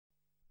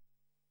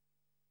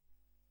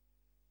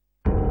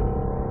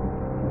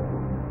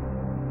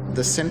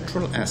the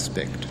central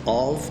aspect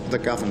of the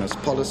governor's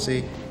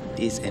policy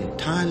is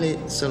entirely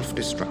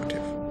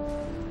self-destructive.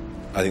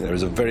 I think there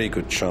is a very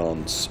good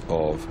chance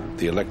of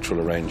the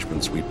electoral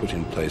arrangements we put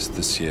in place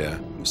this year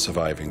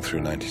surviving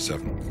through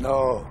 '97.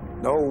 No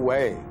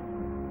way.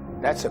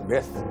 That's a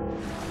myth.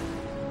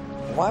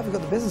 Why have we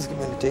got the business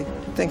community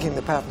thinking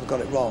the Pattens got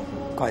it wrong?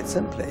 Quite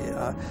simply,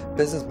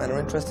 businessmen are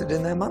interested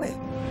in their money.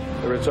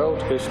 The result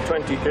is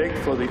 28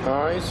 for the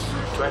ayes,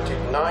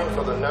 29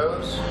 for the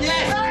noes.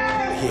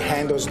 He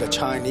handles the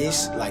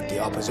Chinese like the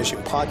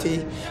opposition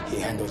party. He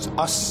handles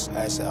us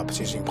as the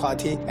opposition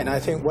party. And I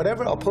think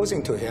whatever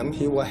opposing to him,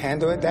 he will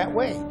handle it that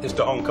way. It's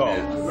to Hong Kong.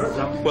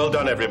 Well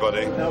done,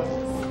 everybody.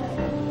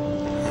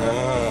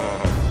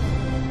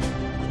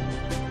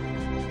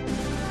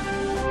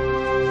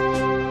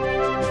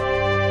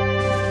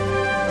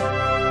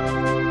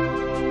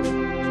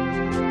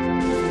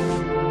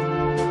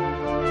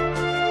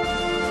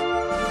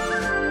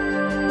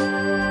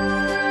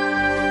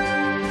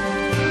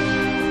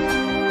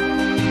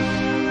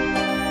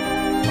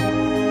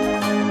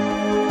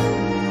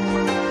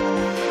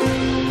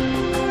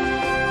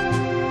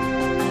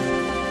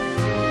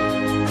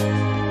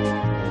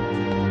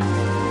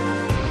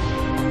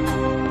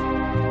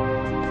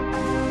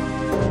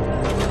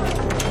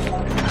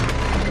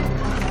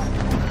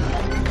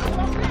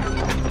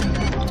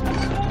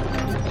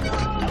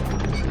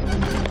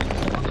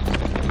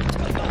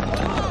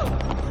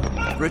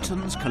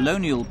 Britain's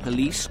colonial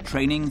police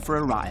training for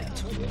a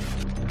riot.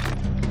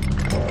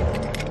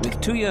 With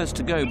 2 years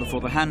to go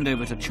before the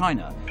handover to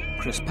China,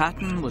 Chris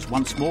Patten was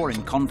once more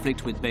in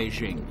conflict with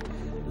Beijing,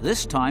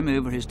 this time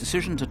over his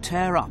decision to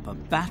tear up a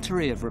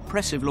battery of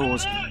repressive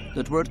laws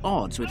that were at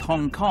odds with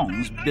Hong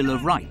Kong's Bill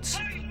of Rights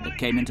that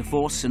came into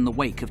force in the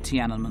wake of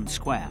Tiananmen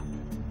Square.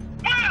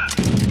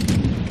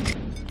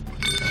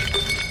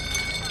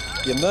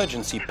 The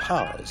emergency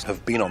powers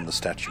have been on the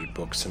statute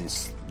book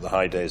since the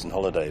high days and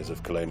holidays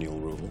of colonial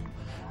rule.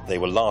 They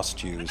were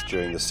last used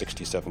during the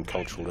 '67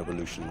 Cultural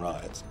Revolution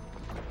riots.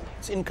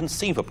 It's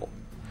inconceivable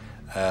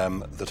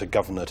that a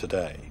governor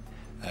today,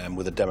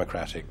 with a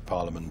democratic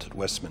parliament at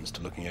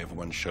Westminster looking over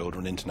one's shoulder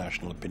and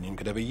international opinion,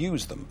 could ever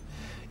use them.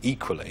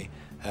 Equally,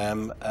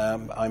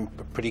 I'm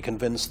pretty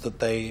convinced that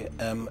they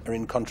are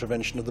in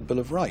contravention of the Bill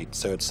of Rights.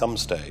 So at some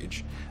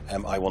stage,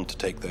 I want to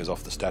take those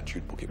off the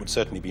statute book. It would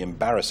certainly be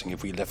embarrassing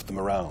if we left them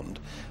around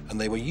and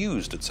they were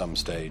used at some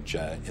stage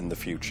in the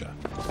future.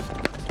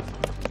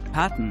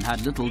 Patten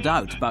had little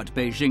doubt about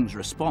Beijing's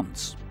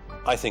response.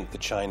 I think the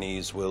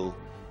Chinese will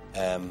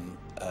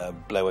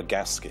blow a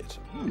gasket.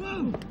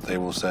 They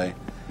will say,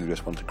 you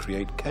just want to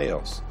create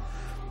chaos.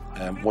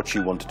 What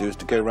you want to do is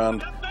to go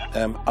around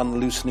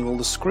unloosening all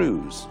the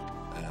screws.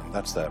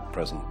 That's their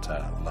present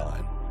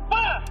line.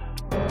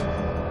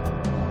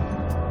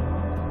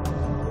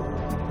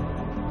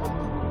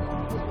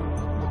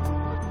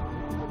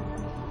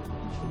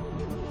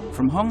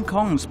 From Hong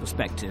Kong's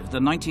perspective, the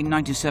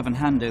 1997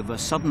 handover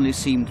suddenly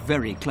seemed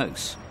very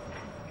close,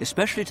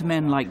 especially to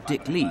men like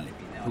Dick Lee,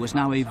 who was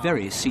now a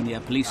very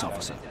senior police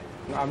officer.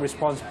 I'm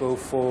responsible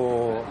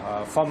for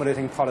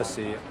formulating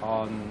policy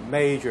on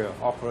major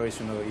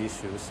operational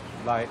issues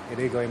like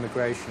illegal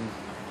immigration,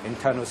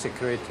 internal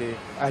security,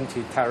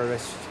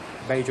 anti-terrorist,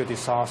 major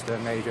disaster,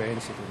 major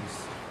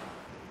incidents.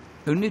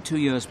 Only 2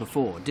 years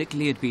before, Dick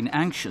Lee had been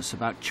anxious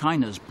about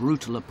China's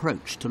brutal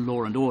approach to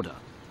law and order.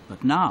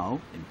 But now,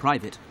 in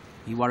private,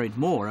 he worried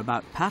more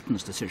about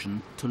Patten's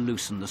decision to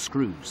loosen the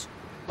screws.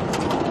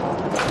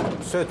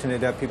 Certainly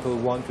there are people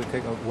who want to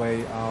take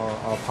away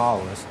our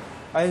powers.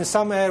 In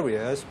some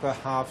areas,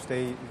 perhaps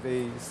they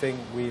think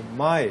we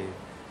might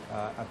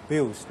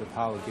abuse the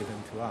power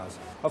given to us.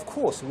 Of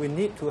course, we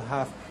need to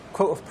have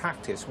code of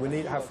practice. We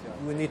need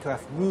to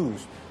have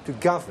rules to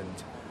govern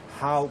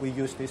how we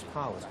use these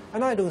powers.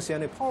 And I don't see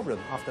any problem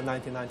after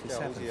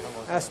 1997.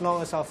 As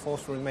long as our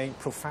force remain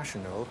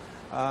professional,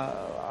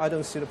 I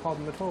don't see the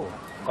problem at all.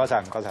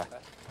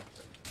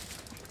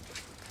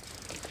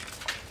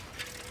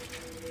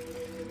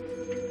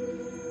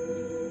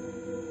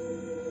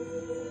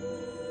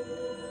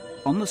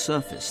 On the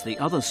surface, the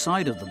other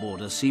side of the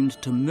border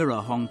seemed to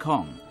mirror Hong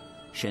Kong.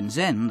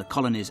 Shenzhen, the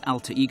colony's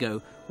alter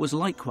ego, was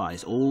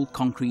likewise all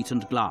concrete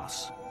and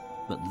glass.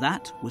 But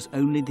that was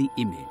only the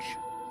image.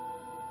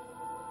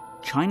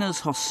 China's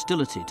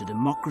hostility to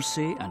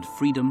democracy and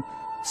freedom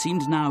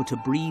seemed now to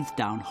breathe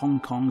down Hong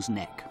Kong's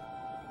neck.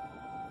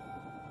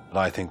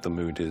 I think the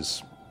mood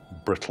is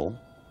brittle.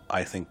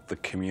 I think the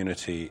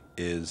community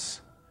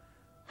is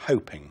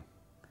hoping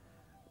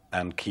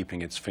and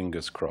keeping its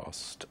fingers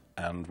crossed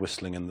and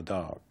whistling in the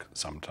dark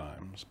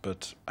sometimes,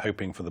 but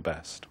hoping for the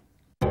best.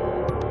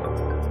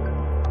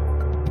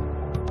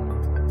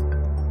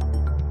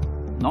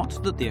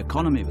 Not that the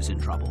economy was in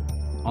trouble.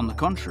 On the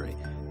contrary,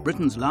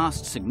 Britain's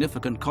last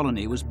significant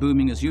colony was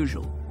booming as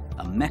usual,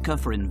 a mecca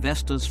for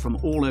investors from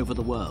all over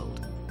the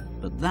world.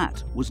 But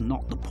that was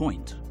not the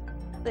point.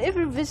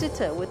 Every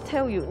visitor would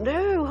tell you,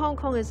 no, Hong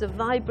Kong is a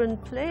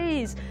vibrant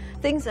place,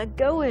 things are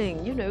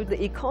going, you know,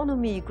 the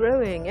economy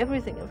growing,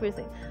 everything.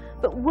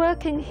 But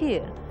working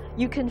here,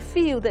 you can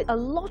feel that a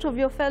lot of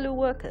your fellow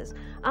workers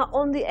are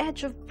on the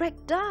edge of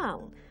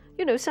breakdown.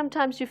 You know,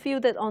 sometimes you feel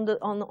that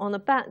on a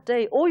bad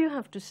day, all you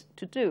have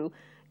to do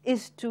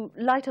is to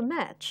light a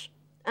match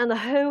and the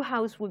whole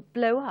house would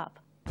blow up.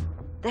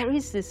 There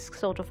is this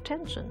sort of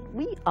tension.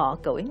 We are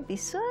going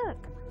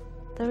berserk.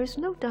 There is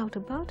no doubt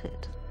about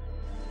it.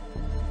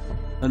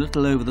 A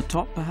little over the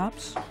top,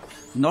 perhaps?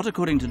 Not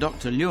according to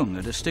Dr. Leung,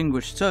 a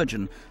distinguished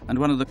surgeon and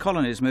one of the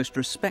colony's most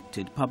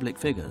respected public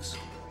figures.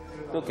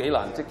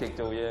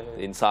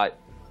 Inside,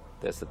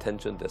 there's a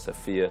tension, there's a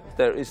fear.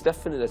 There is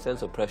definitely a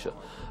sense of pressure.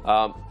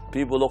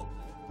 People look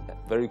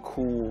very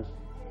cool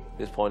at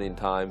this point in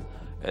time,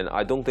 and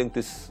I don't think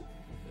this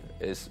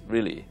is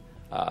really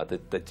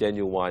the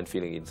genuine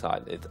feeling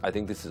inside. I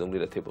think this is only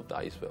the tip of the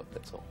iceberg,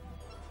 that's all.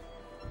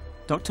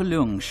 Dr.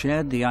 Leung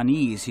shared the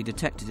unease he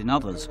detected in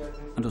others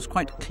and was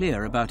quite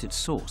clear about its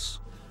source.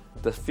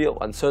 The fear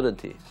of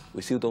uncertainty,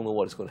 we still don't know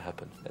what is going to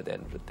happen at the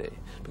end of the day,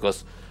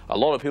 because a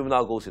lot of people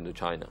now goes into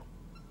China.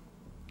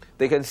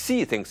 They can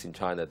see things in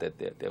China that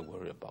they're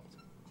worried about.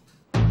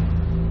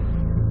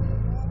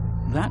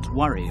 That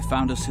worry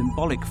found a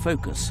symbolic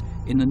focus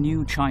in the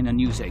new China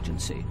news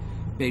agency,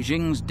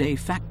 Beijing's de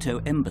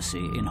facto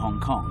embassy in Hong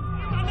Kong.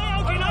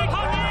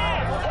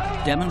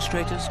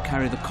 Demonstrators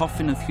carry the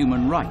coffin of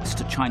human rights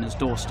to China's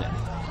doorstep.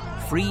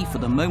 Free for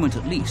the moment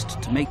at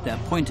least to make their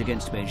point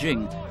against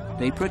Beijing,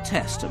 they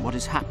protest at what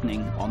is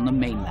happening on the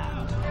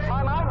mainland.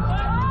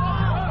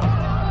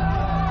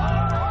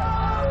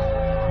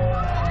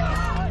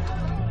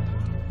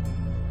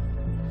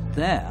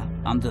 There,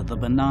 under the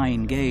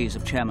benign gaze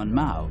of Chairman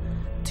Mao,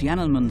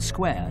 Tiananmen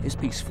Square is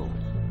peaceful.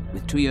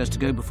 With 2 years to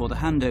go before the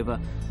handover,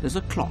 there's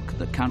a clock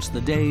that counts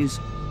the days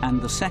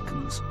and the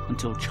seconds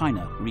until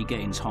China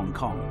regains Hong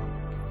Kong.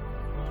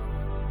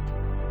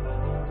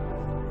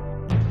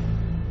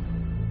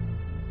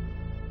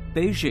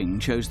 Beijing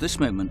chose this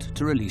moment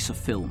to release a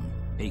film,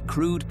 a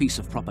crude piece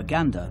of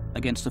propaganda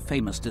against a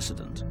famous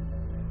dissident.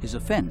 His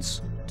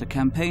offense, to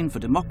campaign for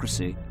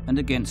democracy and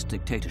against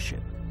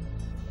dictatorship.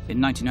 In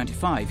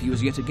 1995, he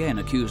was yet again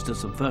accused of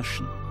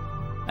subversion,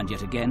 and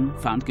yet again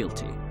found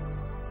guilty.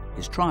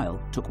 His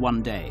trial took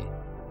 1 day.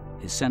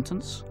 His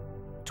sentence,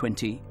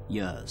 20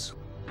 years.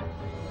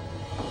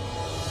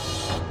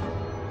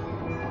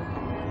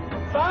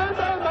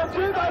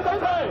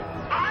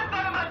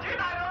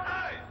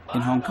 In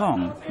Hong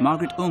Kong,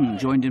 Margaret Ng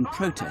joined in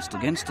protest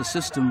against a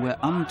system where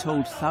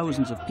untold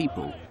thousands of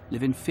people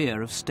live in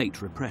fear of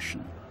state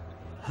repression.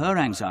 Her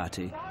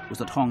anxiety was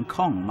that Hong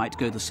Kong might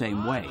go the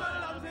same way.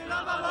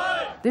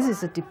 This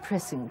is a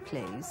depressing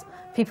place.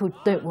 People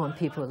don't want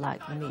people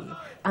like me.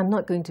 I'm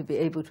not going to be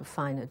able to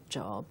find a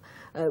job.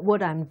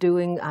 What I'm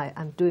doing,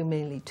 I'm doing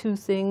mainly two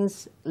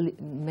things.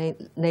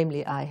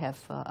 Namely, I have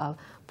a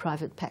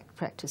private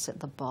practice at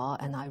the bar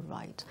and I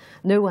write.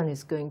 No one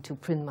is going to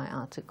print my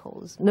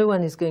articles. No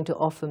one is going to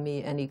offer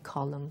me any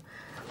column.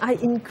 I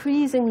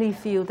increasingly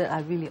feel that I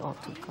really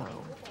ought to go.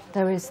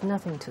 There is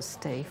nothing to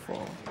stay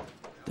for.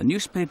 The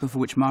newspaper for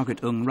which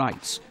Margaret Ng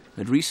writes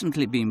had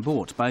recently been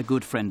bought by a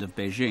good friend of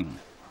Beijing.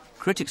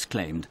 Critics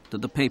claimed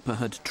that the paper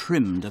had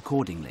trimmed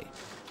accordingly.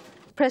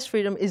 Press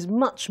freedom is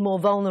much more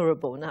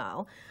vulnerable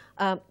now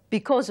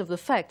because of the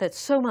fact that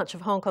so much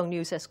of Hong Kong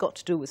news has got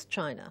to do with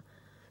China.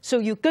 So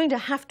you're going to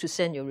have to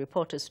send your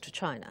reporters to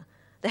China.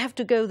 They have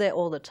to go there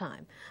all the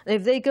time. And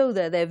if they go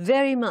there, they're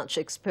very much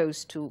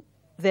exposed to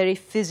very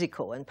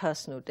physical and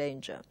personal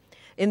danger.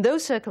 In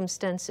those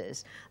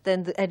circumstances,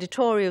 then the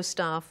editorial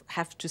staff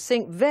have to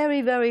think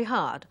very, very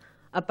hard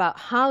about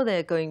how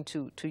they're going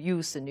to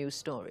use the news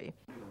story.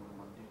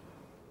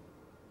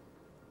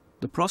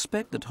 The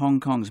prospect that Hong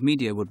Kong's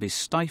media would be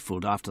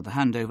stifled after the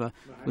handover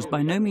was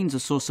by no means a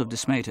source of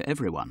dismay to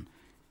everyone.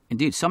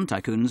 Indeed, some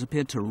tycoons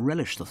appeared to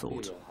relish the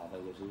thought.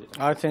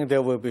 I think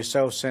there will be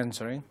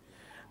self-censoring,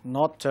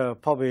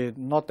 probably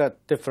not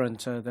that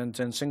different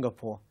than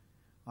Singapore.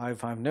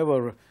 I've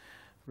never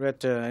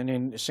read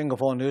any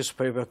Singapore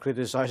newspaper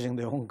criticizing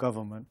their own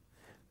government.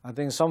 I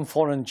think some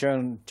foreign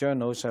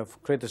journals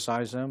have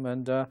criticized them,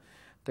 and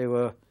they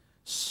were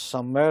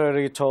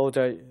summarily told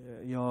that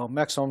your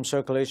maximum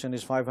circulation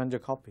is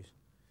 500 copies.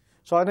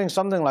 So I think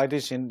something like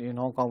this in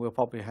Hong Kong will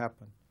probably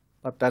happen.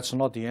 But that's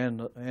not the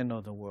end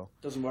of the world.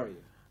 Doesn't worry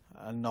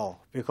you? No,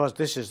 because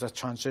this is the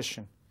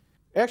transition.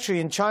 Actually,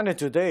 in China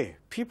today,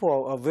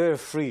 people are very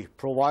free,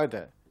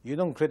 provided you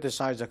don't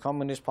criticize the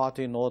Communist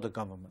Party nor the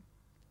government.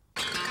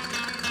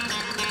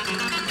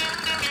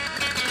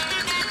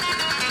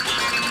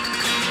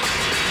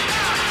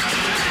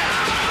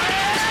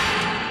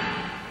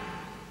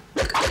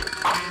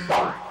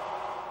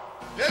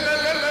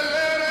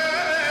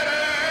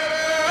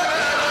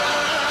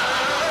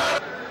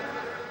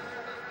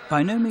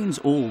 By no means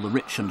all the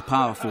rich and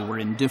powerful were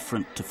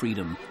indifferent to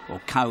freedom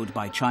or cowed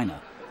by China.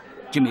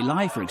 Jimmy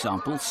Lai, for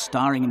example,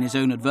 starring in his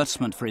own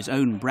advertisement for his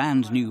own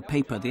brand new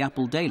paper, The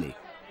Apple Daily,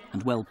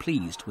 and well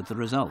pleased with the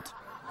result.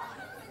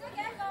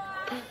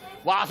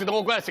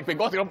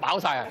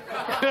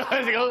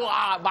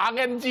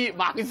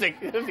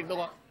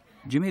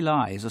 Jimmy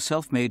Lai is a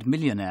self-made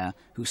millionaire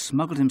who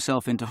smuggled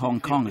himself into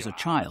Hong Kong as a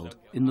child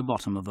in the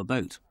bottom of a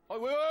boat.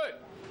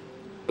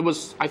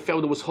 I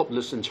felt it was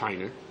hopeless in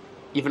China.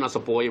 Even as a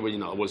boy, you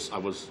know, I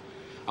was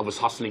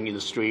hustling in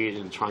the street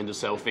and trying to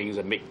sell things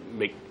and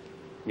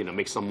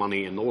make some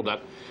money and all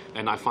that.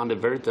 And I found it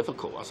very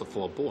difficult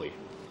for a boy.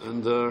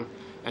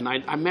 And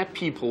I met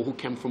people who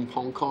came from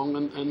Hong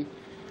Kong,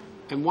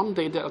 and one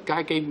day a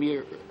guy gave me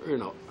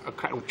a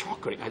crack of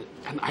chocolate,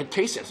 and I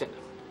tasted it. I said,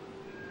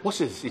 "What's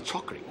this? It's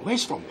chocolate.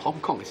 Where's from? Hong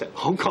Kong." I said,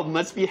 "Hong Kong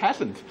must be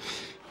heaven."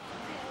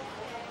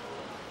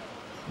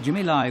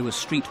 Jimmy Lai was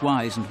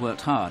streetwise and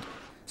worked hard.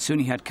 Soon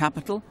he had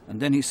capital, and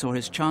then he saw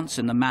his chance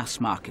in the mass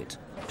market.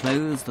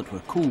 Clothes that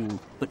were cool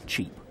but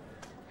cheap.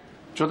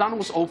 Giordano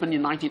was opened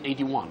in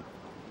 1981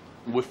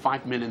 with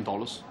 $5 million,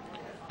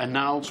 and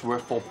now it's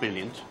worth $4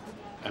 billion,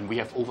 and we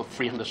have over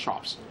 300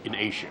 shops in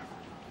Asia.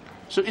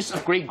 So it's a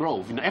great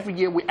growth. You know, every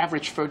year we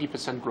average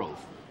 30%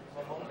 growth.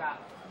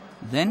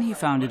 Then he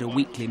founded a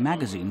weekly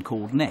magazine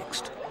called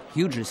Next,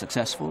 hugely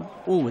successful,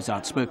 always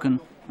outspoken,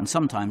 and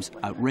sometimes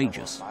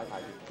outrageous.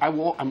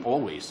 I'm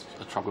always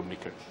a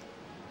troublemaker.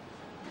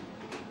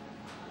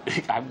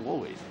 I'm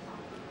always.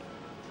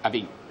 I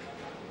mean,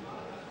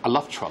 I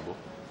love trouble.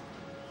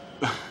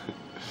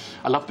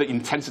 I love the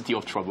intensity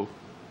of trouble.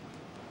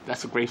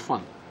 That's a great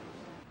fun.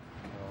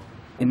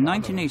 In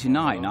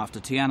 1989, after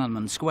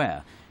Tiananmen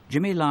Square,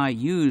 Jimmy Lai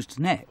used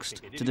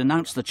Next to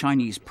denounce the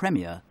Chinese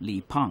premier,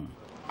 Li Peng.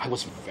 I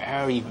was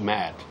very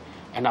mad,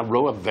 and I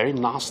wrote a very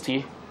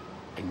nasty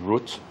and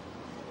rude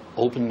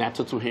open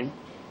letter to him.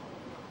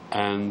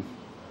 And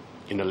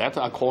in the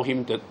letter, I called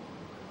him the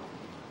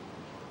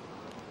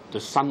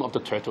son of the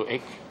turtle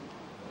egg,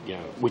 yeah,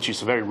 which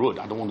is very rude.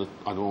 I don't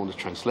want to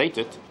translate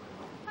it.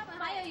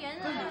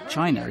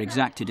 China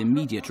exacted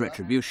immediate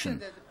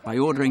retribution by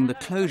ordering the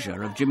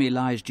closure of Jimmy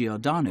Lai's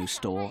Giordano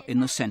store in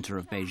the center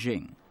of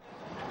Beijing.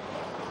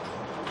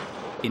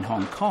 In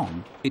Hong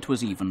Kong, it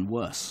was even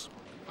worse.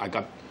 I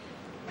got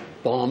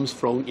bombs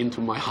thrown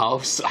into my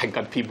house. I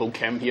got people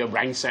came here,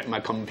 ransacked my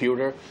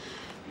computer,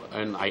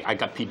 and I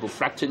got people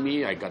threatening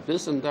me. I got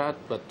this and that,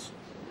 but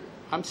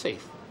I'm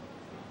safe.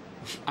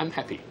 I'm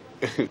happy.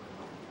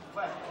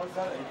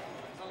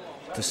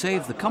 To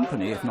save the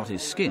company, if not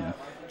his skin,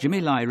 Jimmy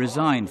Lai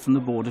resigned from the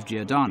board of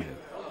Giordano.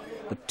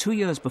 But 2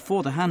 years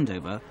before the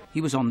handover,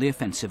 he was on the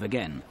offensive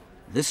again,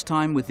 this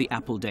time with the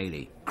Apple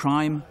Daily.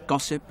 Crime,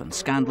 gossip and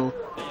scandal,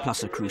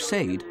 plus a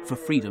crusade for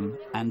freedom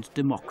and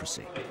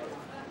democracy.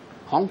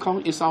 Hong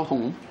Kong is our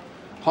home.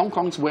 Hong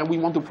Kong is where we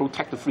want to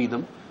protect the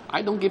freedom.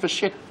 I don't give a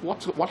shit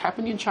what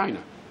happened in China.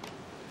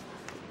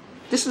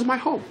 This is my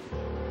home.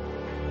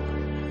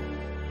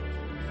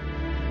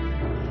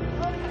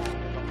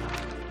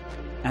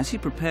 As he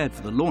prepared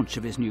for the launch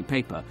of his new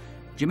paper,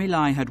 Jimmy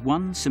Lai had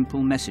one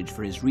simple message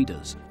for his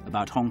readers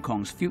about Hong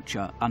Kong's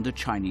future under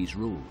Chinese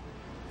rule.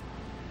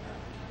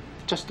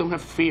 Just don't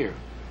have fear.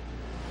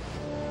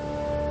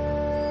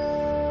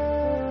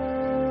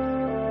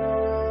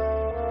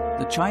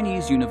 The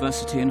Chinese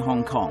University in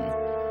Hong Kong,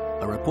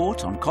 a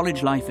report on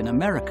college life in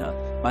America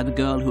by the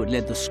girl who had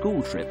led the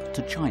school trip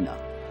to China.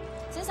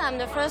 Since I'm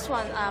the first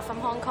one from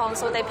Hong Kong,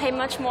 so they pay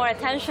much more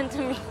attention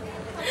to me.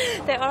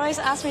 They always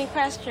ask me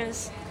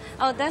questions.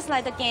 Oh, that's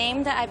like the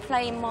game that I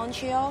play in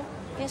Montreal,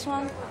 this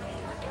one.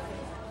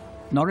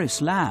 Norris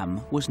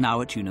Lam was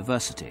now at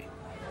university.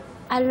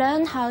 I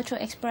learned how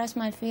to express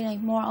my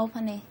feeling more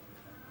openly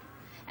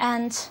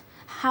and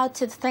how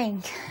to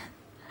think.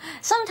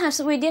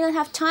 Sometimes we didn't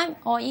have time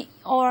or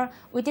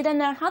we didn't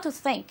learn how to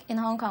think in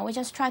Hong Kong. We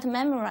just try to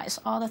memorize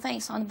all the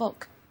things on the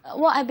book.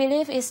 What I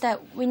believe is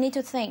that we need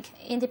to think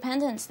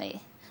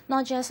independently,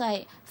 not just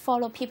like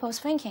follow people's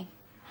thinking.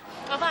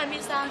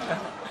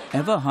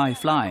 Ever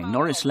high-flying,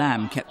 Norris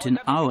Lam kept in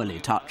hourly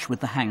touch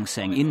with the Hang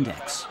Seng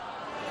Index.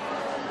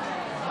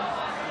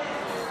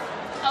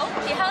 Oh,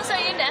 the Hang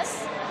Seng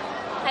Index.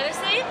 Have you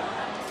seen?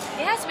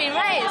 It has been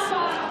raised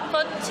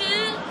for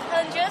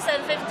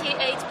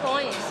 258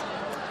 points.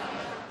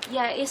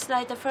 Yeah, it's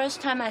like the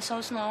first time I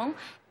saw snow.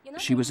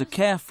 She was a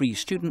carefree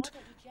student,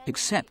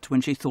 except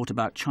when she thought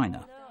about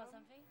China.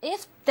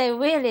 If they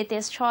really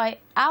destroy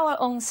our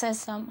own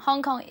system,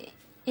 Hong Kong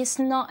is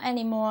not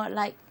anymore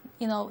like,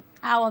 you know,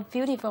 our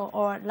beautiful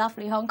or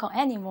lovely Hong Kong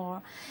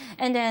anymore.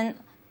 And then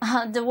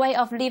the way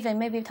of living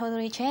may be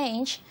totally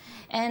changed,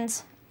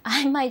 and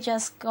I might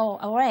just go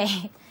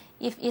away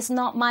if it's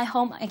not my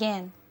home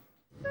again.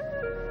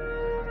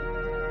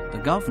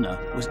 The governor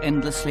was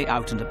endlessly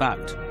out and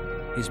about.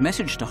 His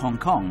message to Hong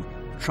Kong,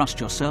 trust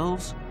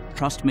yourselves,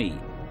 trust me.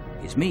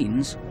 His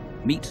means,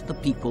 meet the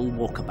people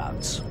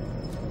walkabouts.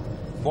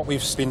 What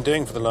we've been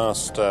doing for the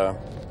last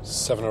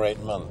 7 or 8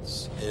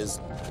 months is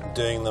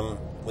doing them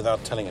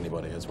without telling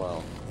anybody as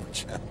well,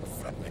 which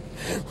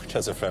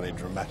has a fairly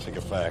dramatic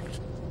effect.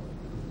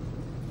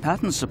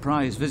 Patten's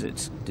surprise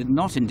visits did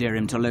not endear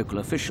him to local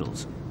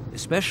officials,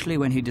 especially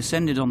when he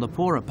descended on the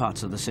poorer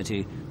parts of the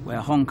city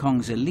where Hong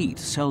Kong's elite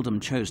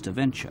seldom chose to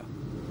venture.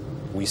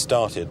 We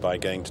started by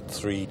going to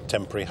 3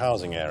 temporary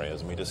housing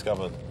areas, and we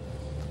discovered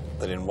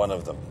that in one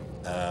of them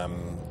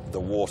the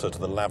water to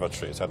the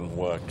lavatories hadn't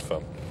worked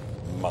for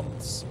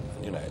months.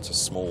 You know, it's a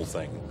small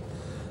thing.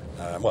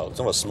 Well, it's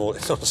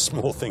not a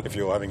small thing if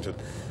you're having to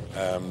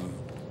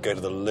go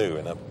to the loo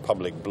in a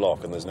public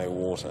block and there's no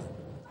water.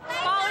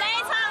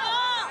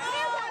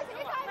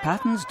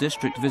 Patten's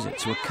district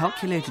visits were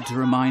calculated to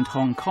remind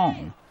Hong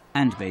Kong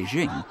and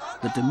Beijing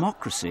that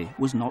democracy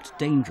was not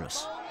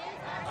dangerous.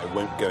 I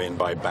won't go in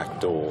by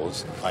back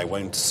doors. I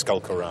won't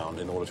skulk around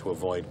in order to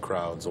avoid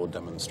crowds or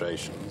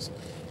demonstrations.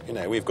 You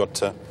know, we've got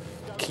to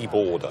keep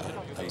order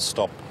and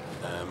stop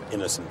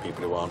innocent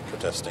people who aren't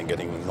protesting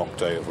getting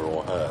knocked over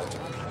or hurt.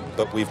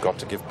 But we've got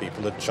to give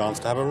people a chance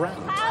to have a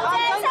rant.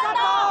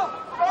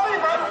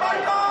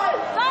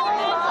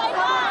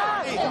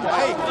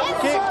 Hey,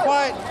 keep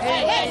quiet.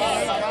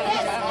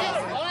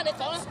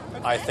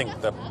 I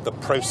think the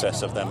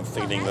process of them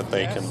feeling that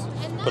they can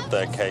put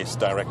their case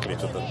directly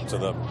to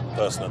the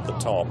person at the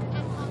top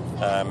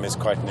is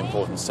quite an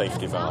important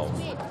safety valve.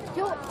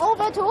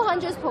 Over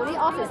 200 police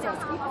officers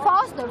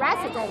forced the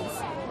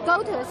residents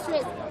go to the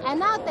streets, and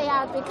now they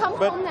are become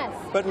homeless.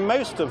 But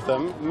most of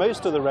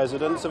the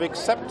residents have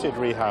accepted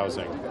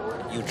rehousing.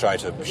 You try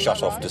to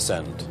shut off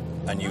dissent,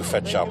 and you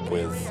fetch up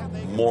with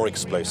more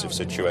explosive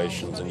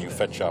situations, and you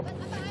fetch up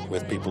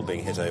with people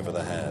being hit over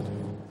the head.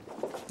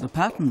 The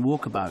Patten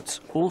walkabouts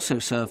also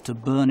served to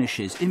burnish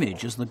his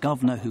image as the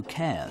governor who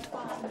cared.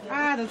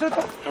 How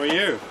are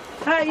you?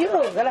 How are you?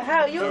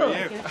 How are you?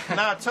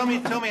 Now, tell me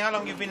how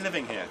long you've been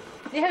living here.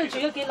 你喺度住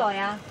咗幾耐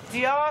啊？住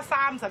咗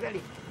31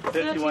年。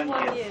31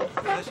 years.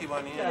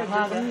 31 years.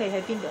 咁你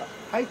喺邊度？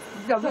喺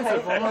有咩地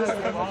方啊？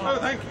 Oh,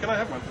 thank you. Can I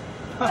have one?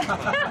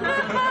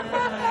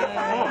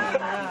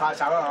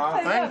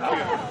 Thank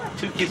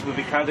you. 2 kids will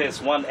be counted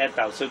as 1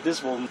 adult, so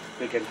this room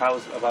we can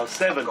house about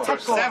 7.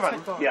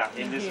 7? Yeah,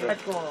 in this room.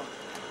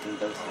 In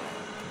those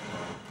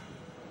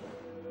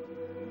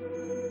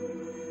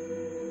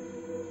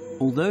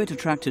Although it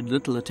attracted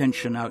little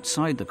attention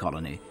outside the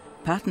colony,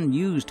 Patten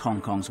used Hong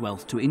Kong's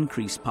wealth to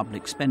increase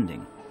public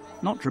spending,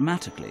 not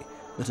dramatically,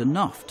 but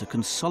enough to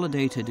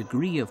consolidate a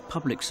degree of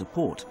public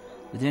support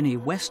that any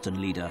Western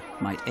leader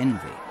might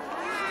envy.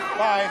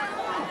 Bye.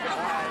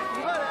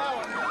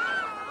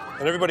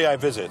 And everybody I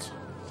visit,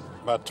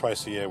 about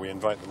twice a year, we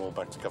invite them all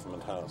back to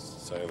Government House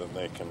so that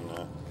they can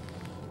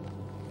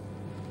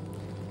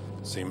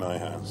see my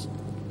house.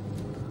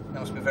 That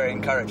must be very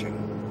encouraging.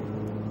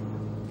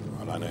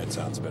 Well, I know it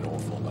sounds a bit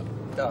awful, but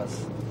it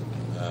does.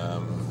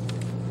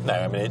 No,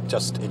 I mean,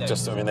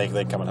 I mean,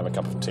 they come and have a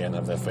cup of tea and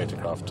have their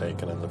photograph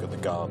taken and look at the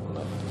garden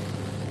and,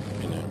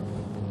 you know.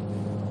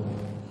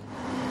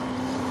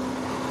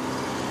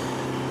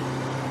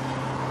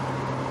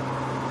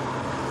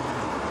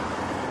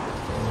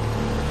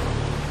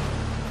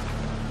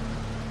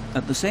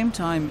 At the same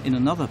time, in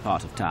another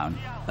part of town,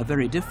 a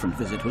very different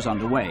visit was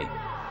underway.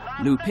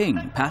 Lu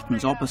Ping,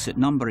 Patten's opposite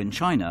number in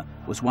China,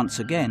 was once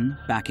again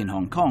back in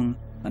Hong Kong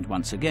and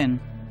once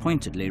again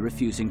pointedly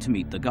refusing to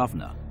meet the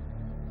governor.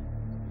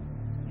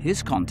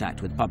 His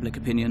contact with public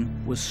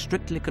opinion was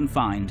strictly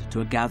confined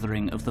to a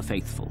gathering of the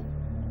faithful.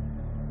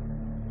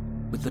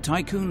 With the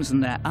tycoons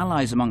and their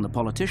allies among the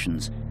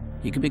politicians,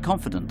 he could be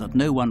confident that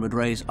no one would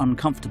raise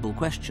uncomfortable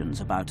questions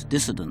about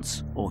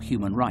dissidents or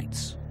human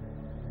rights.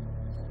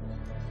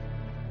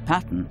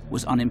 Patten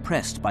was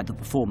unimpressed by the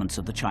performance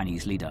of the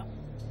Chinese leader.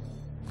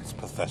 It's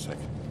pathetic.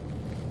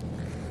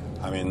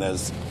 I mean,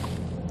 there's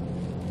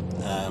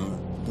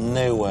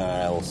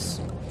nowhere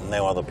else,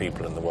 no other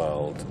people in the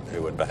world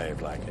who would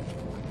behave like it.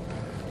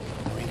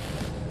 I mean,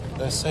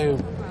 they're so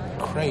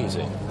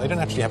crazy. They don't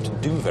actually have to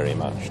do very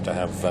much to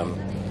have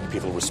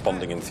people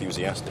responding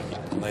enthusiastically.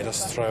 And they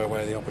just throw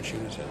away the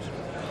opportunities.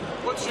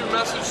 What's your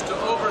message to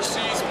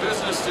overseas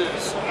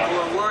businesses who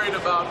are worried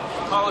about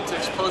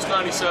politics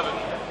post-97?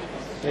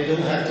 They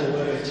don't have to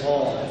worry at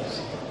all.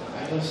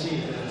 I don't see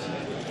that.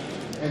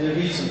 And the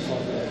reason for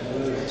that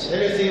worries.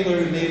 Everything will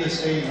remain the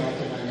same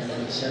after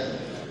 1997.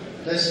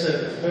 That's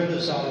the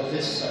purpose of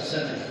this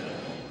Senate.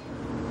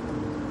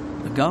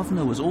 The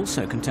governor was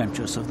also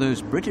contemptuous of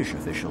those British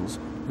officials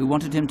who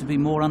wanted him to be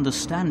more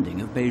understanding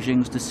of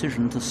Beijing's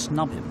decision to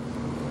snub him.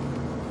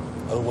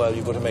 Oh, well,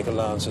 you've got to make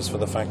allowances for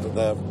the fact that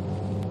they're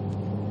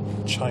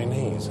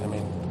Chinese. I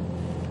mean,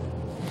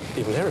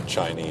 people here are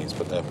Chinese,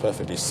 but they're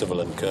perfectly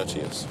civil and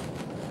courteous.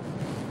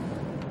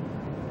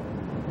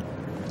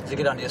 Does it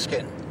get under your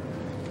skin?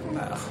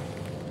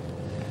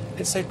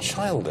 It's so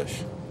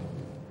childish.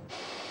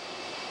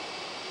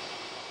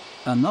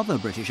 Another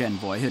British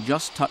envoy had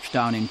just touched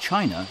down in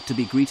China to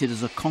be greeted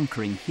as a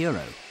conquering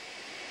hero.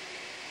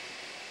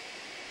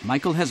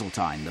 Michael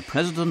Heseltine, the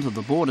president of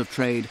the Board of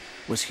Trade,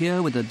 was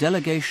here with a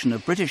delegation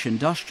of British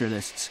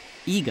industrialists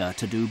eager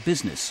to do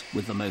business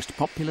with the most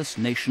populous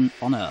nation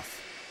on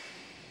earth.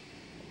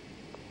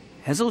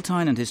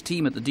 Heseltine and his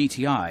team at the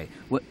DTI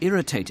were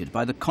irritated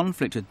by the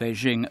conflict with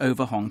Beijing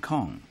over Hong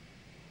Kong.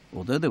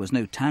 Although there was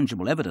no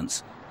tangible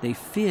evidence, they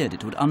feared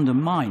it would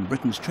undermine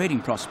Britain's trading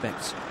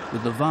prospects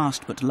with the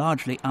vast but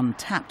largely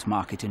untapped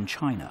market in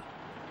China.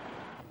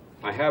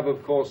 I have,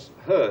 of course,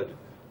 heard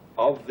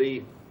of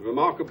the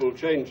remarkable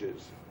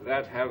changes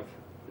that have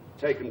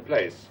taken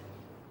place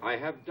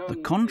The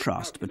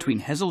contrast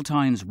between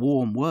Heseltine's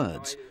warm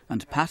words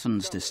and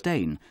Patten's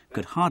disdain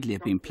could hardly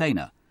have been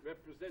plainer.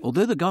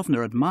 Although the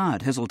governor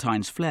admired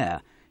Heseltine's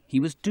flair, he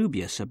was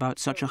dubious about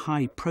such a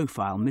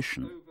high-profile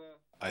mission.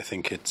 I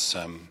think it's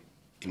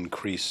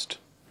increased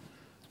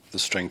the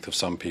strength of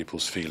some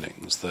people's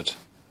feelings that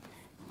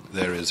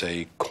there is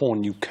a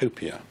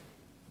cornucopia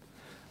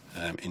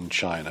in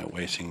China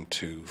waiting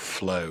to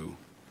flow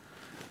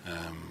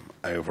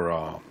over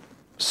our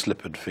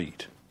slippered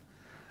feet.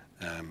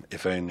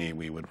 If only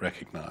we would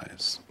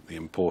recognize the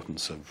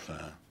importance of,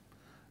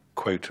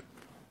 quote,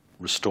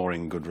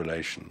 restoring good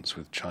relations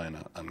with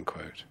China,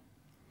 unquote.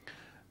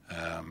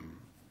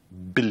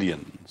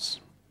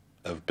 Billions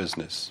of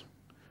business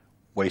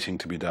waiting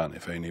to be done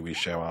if only we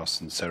show our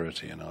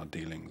sincerity in our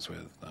dealings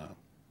with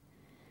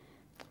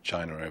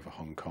China over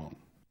Hong Kong.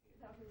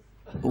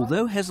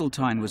 Although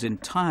Heseltine was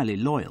entirely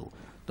loyal,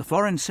 the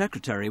Foreign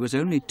Secretary was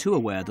only too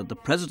aware that the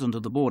President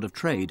of the Board of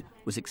Trade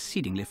was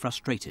exceedingly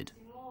frustrated.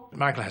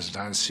 Michael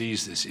Heseltine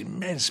sees this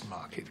immense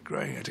market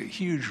growing at a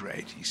huge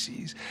rate. He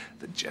sees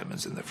the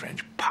Germans and the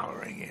French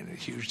powering in at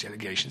huge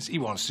delegations. He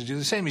wants to do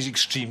the same. He's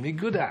extremely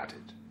good at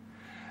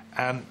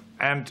it.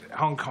 And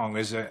Hong Kong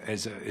is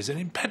an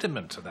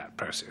impediment to that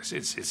process.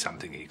 It's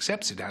something he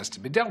accepts. It has to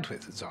be dealt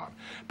with and so on.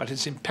 But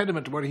it's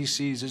impediment to what he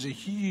sees as a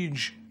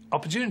huge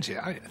opportunity.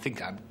 I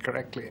think I'm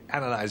correctly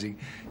analysing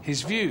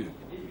his view.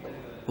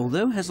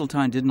 Although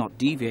Heseltine did not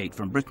deviate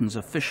from Britain's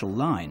official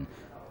line,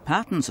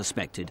 Patten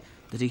suspected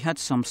that he had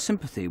some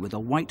sympathy with a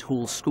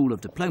Whitehall school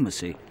of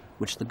diplomacy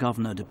which the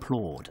governor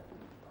deplored.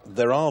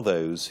 There are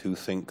those who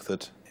think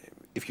that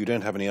if you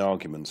don't have any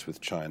arguments with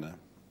China,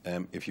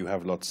 if you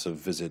have lots of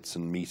visits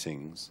and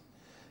meetings,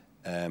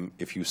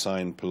 if you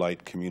sign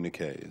polite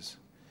communiques,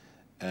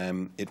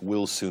 it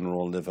will sooner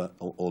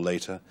or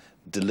later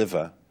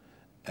deliver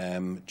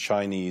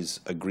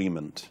Chinese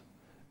agreement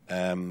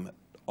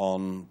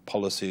on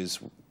policies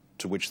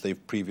to which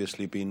they've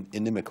previously been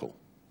inimical.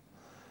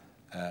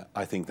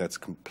 I think that's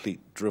complete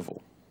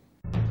drivel.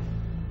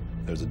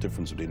 There's a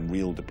difference between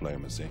real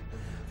diplomacy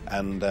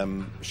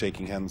and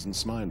shaking hands and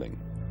smiling.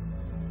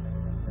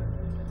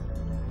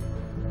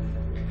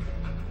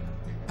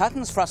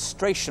 Patten's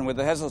frustration with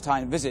the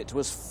Heseltine visit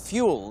was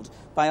fueled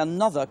by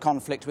another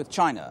conflict with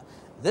China,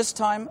 this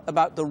time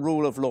about the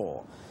rule of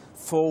law.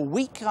 For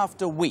week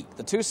after week,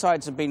 the two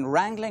sides have been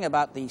wrangling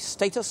about the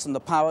status and the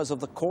powers of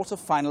the Court of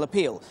Final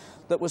Appeal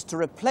that was to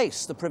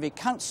replace the Privy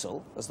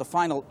Council as the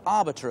final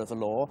arbiter of the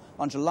law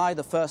on July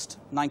the 1st,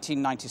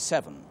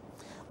 1997.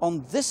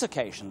 On this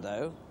occasion,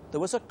 though, there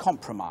was a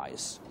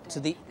compromise to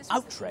the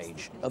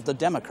outrage of the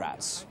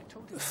Democrats.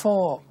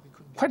 For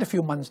quite a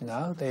few months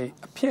now, they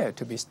appear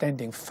to be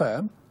standing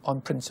firm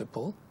on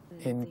principle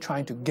in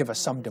trying to give us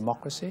some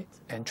democracy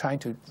and trying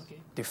to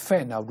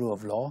defend our rule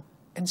of law.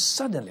 And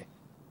suddenly,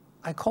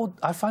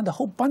 I find a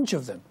whole bunch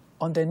of them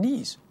on their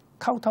knees,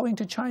 kowtowing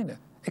to China,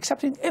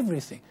 accepting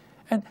everything,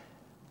 and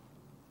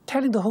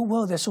telling the whole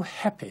world they're so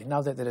happy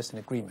now that there is an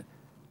agreement.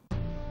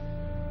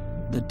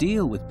 The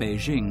deal with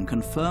Beijing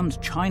confirmed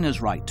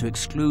China's right to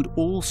exclude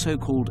all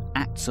so-called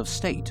acts of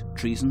state,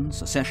 treason,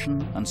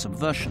 secession and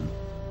subversion,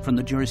 from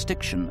the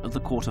jurisdiction of the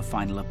Court of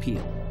Final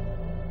Appeal.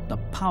 The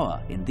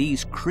power in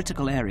these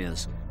critical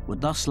areas would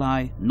thus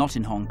lie not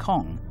in Hong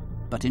Kong,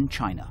 but in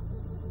China.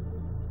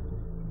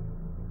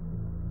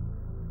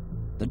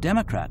 The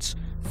Democrats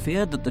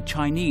feared that the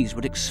Chinese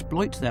would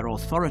exploit their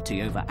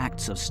authority over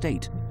acts of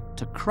state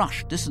to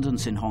crush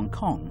dissidents in Hong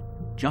Kong,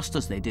 just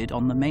as they did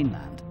on the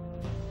mainland.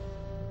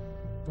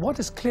 What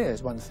is clear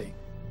is one thing.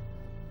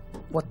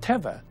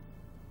 Whatever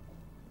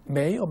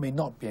may or may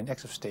not be an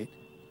act of state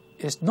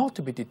is not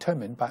to be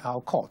determined by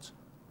our courts.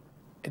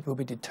 It will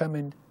be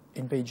determined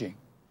in Beijing.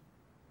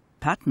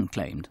 Patten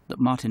claimed that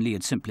Martin Lee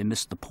had simply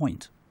missed the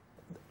point.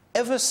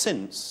 Ever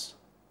since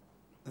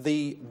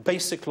the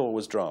Basic Law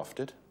was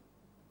drafted,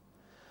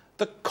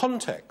 the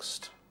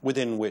context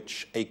within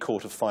which a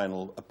Court of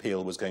Final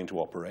Appeal was going to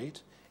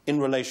operate in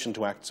relation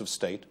to acts of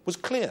state was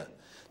clear.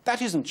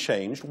 That isn't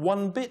changed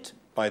one bit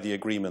by the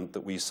agreement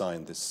that we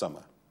signed this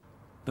summer.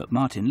 But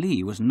Martin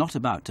Lee was not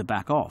about to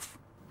back off.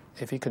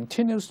 If he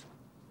continues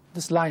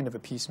this line of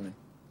appeasement,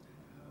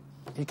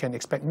 he can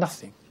expect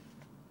nothing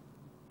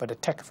but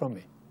attack from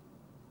me.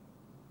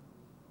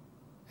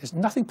 It's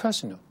nothing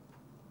personal,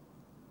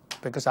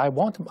 because I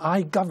want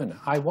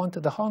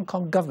the Hong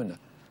Kong governor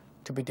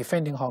to be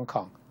defending Hong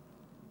Kong,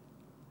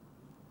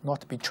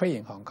 not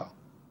betraying Hong Kong.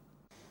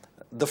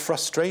 The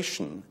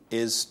frustration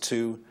is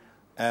to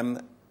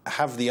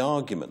have the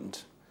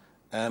argument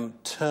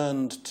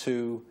turned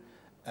to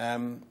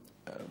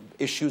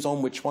issues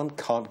on which one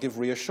can't give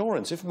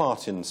reassurance. If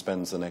Martin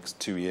spends the next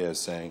 2 years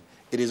saying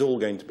it is all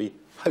going to be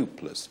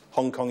hopeless,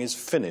 Hong Kong is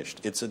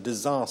finished, it's a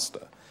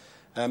disaster,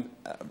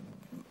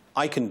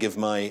 I can give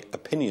my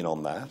opinion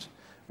on that,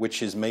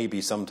 which is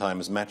maybe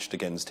sometimes matched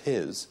against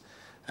his,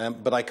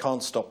 but I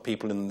can't stop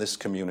people in this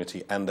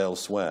community and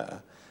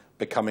elsewhere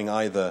becoming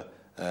either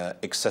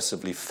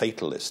excessively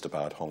fatalist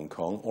about Hong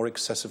Kong or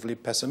excessively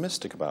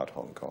pessimistic about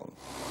Hong Kong.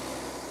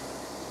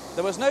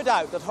 There was no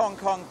doubt that Hong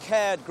Kong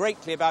cared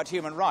greatly about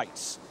human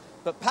rights,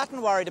 but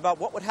Patten worried about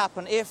what would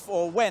happen if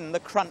or when the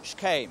crunch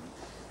came.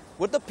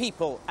 Would the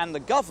people and the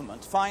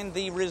government find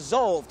the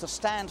resolve to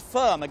stand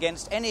firm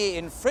against any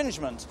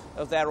infringement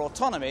of their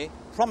autonomy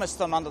promised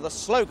them under the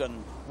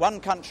slogan, "One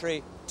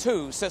country,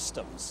 two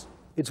systems"?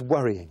 It's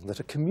worrying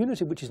that a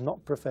community which is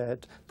not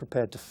prepared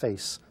to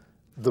face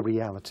the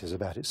realities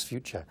about its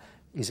future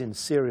is in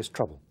serious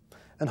trouble.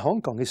 And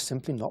Hong Kong is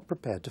simply not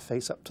prepared to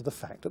face up to the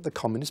fact that the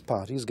Communist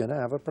Party is going to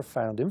have a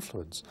profound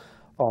influence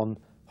on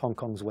Hong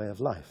Kong's way of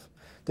life.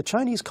 The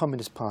Chinese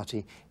Communist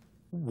Party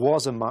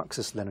was a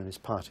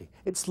Marxist-Leninist party.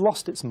 It's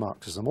lost its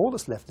Marxism. All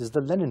that's left is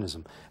the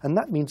Leninism, and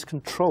that means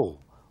control,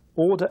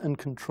 order and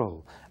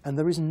control. And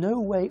there is no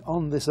way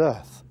on this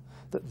earth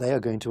that they are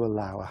going to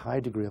allow a high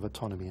degree of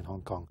autonomy in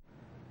Hong Kong.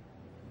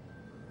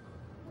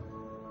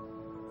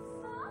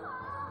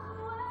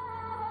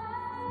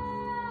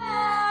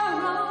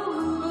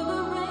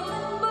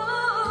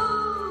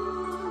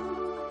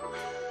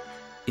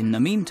 In the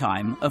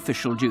meantime,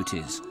 official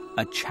duties,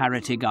 a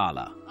charity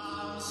gala.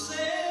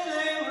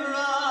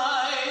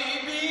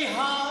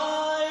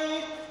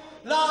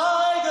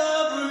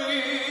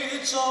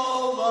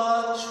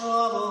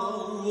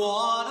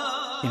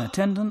 In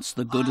attendance,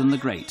 the good and the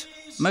great,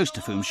 most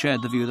of whom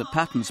shared the view that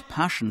Patten's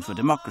passion for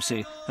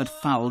democracy had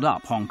fouled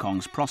up Hong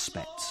Kong's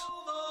prospects.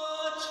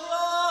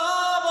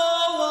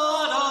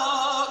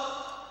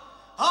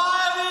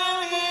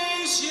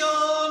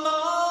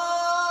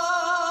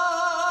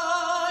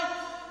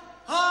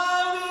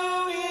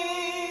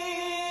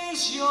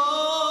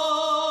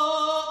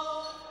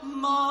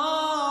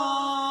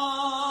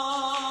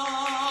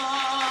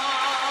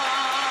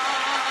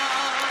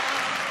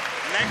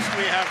 Next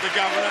we have the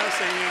governor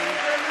singing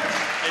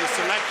a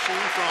selection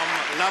from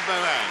La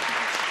Bohème.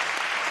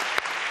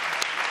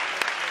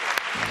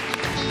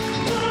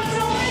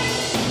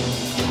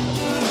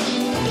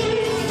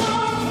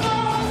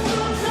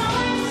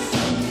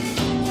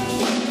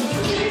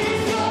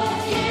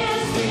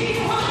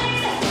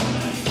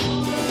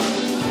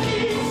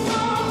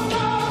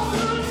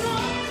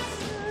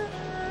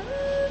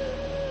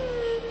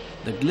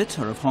 The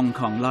glitter of Hong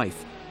Kong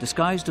life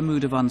disguised a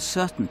mood of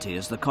uncertainty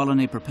as the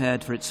colony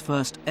prepared for its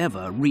first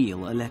ever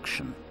real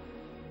election.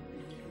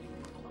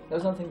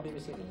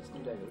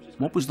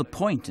 What was the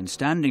point in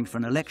standing for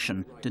an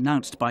election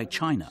denounced by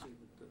China?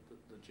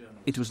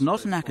 It was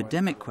not an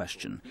academic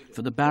question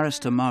for the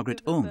barrister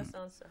Margaret Ung,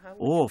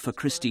 or for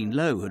Christine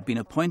Low, who had been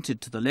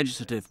appointed to the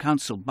Legislative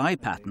Council by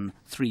Patten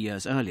 3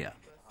 years earlier.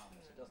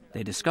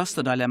 They discussed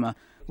the dilemma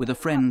with a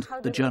friend,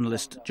 the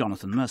journalist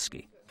Jonathan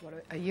Mirsky.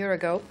 A year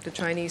ago, the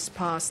Chinese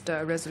passed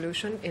a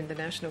resolution in the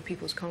National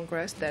People's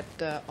Congress that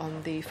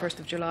on the 1st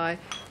of July,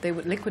 they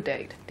would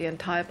liquidate the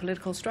entire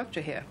political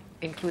structure here,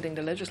 including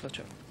the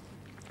legislature.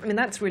 I mean,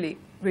 that's really,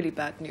 really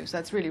bad news.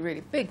 That's really,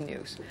 really big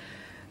news.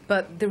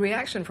 But the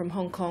reaction from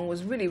Hong Kong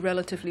was really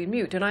relatively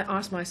mute, and I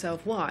asked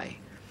myself why.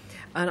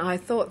 And I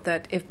thought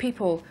that if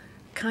people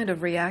kind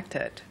of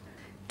reacted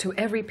to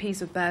every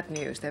piece of bad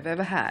news they've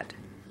ever had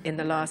in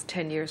the last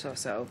 10 years or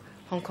so,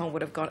 Hong Kong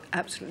would have gone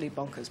absolutely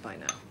bonkers by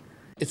now.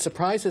 It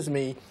surprises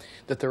me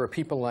that there are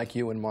people like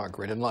you and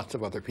Margaret and lots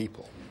of other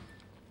people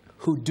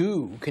who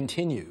do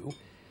continue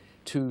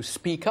to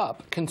speak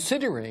up,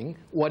 considering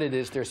what it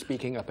is they're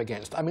speaking up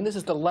against. I mean, this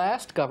is the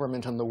last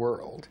government in the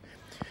world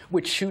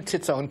which shoots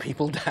its own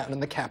people down in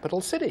the capital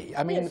city.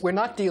 I mean, we're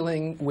not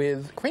dealing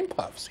with cream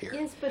puffs here.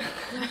 Yes, but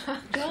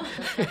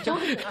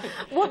John,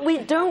 what we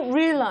don't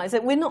realize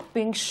that we're not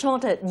being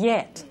shot at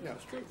yet. No,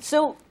 it's true.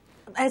 So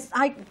as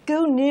I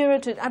go nearer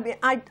to, I mean,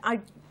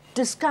 I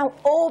discount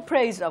all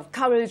praise of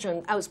courage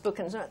and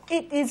outspoken.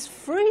 It is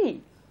free.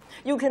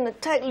 You can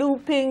attack Lu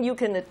Ping, you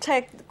can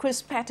attack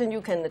Chris Patten,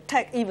 you can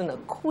attack even the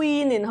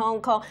Queen in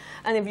Hong Kong.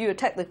 And if you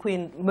attack the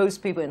Queen,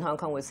 most people in Hong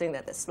Kong would think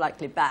that it's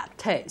slightly bad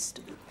taste.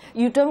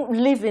 You don't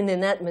live in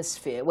an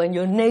atmosphere when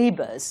your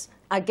neighbors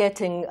are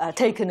getting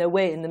taken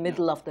away in the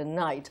middle of the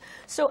night.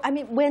 So, I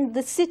mean, when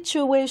the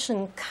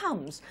situation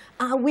comes,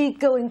 are we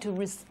going to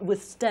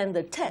withstand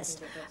the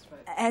test?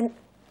 And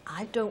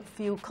I don't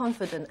feel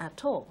confident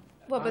at all.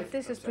 Well, but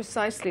this is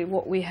precisely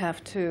what we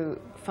have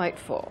to fight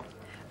for,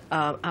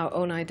 our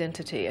own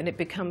identity, and it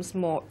becomes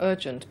more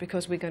urgent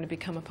because we're going to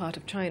become a part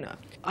of China.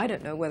 I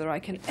don't know whether I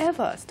can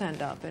ever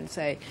stand up and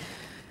say,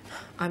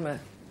 I'm a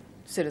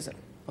citizen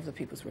of the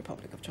People's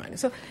Republic of China.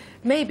 So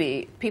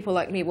maybe people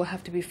like me will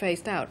have to be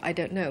phased out. I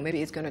don't know.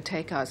 Maybe it's going to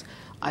take us,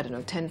 I don't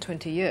know, 10,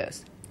 20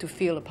 years to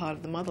feel a part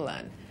of the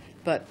motherland.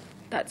 But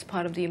that's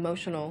part of the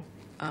emotional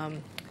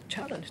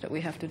challenge that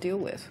we have to deal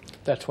with.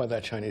 That's why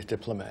that Chinese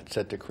diplomat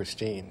said to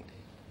Christine,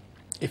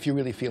 if you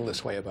really feel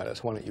this way about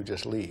us, why don't you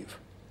just leave?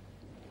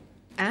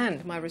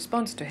 And my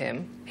response to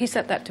him, he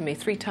said that to me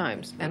 3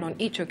 times, and on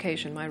each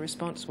occasion my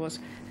response was,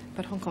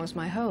 but Hong Kong's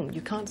my home.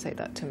 You can't say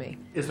that to me.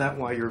 Is that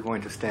why you're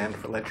going to stand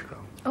for LegCo?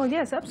 Oh,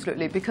 yes,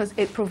 absolutely, because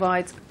it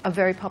provides a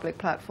very public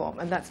platform,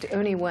 and that's the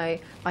only way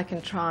I can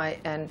try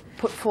and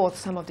put forth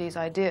some of these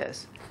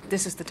ideas.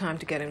 This is the time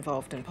to get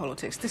involved in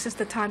politics. This is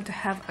the time to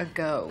have a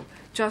go.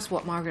 Just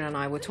what Margaret and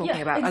I were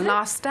talking about, a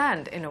last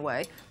stand, in a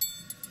way.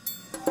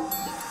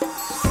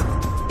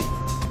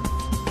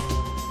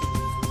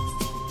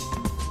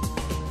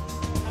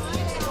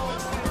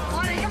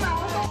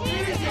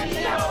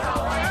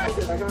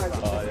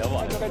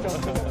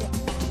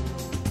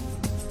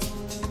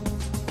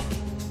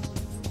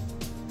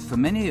 For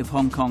many of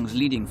Hong Kong's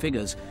leading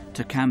figures,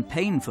 to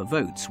campaign for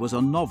votes was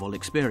a novel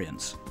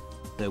experience,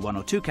 though one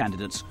or two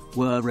candidates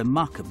were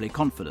remarkably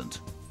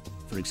confident.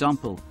 For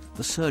example,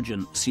 the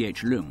surgeon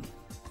C.H. Leung.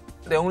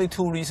 There are only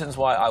two reasons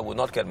why I would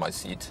not get my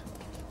seat.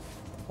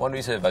 One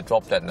reason if I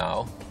drop that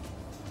now.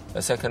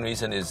 The second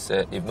reason is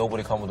if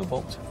nobody comes to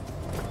vote.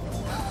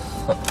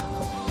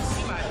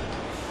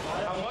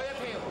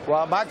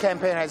 Well, my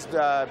campaign has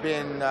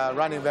been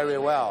running very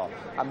well.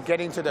 I'm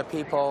getting to the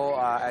people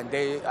and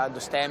they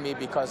understand me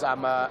because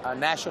I'm a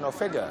national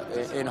figure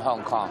in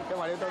Hong Kong.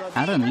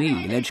 Aaron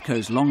Lee,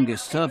 LegCo's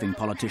longest-serving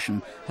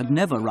politician, had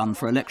never run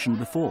for election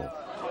before.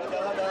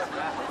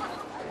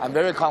 I'm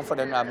very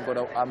confident I'm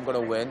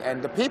gonna win,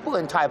 and the people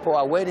in Tai Po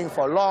are waiting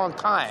for a long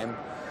time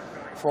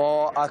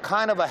for a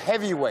kind of a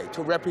heavyweight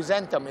to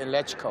represent them in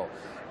LegCo.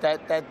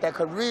 That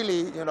could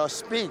really, you know,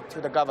 speak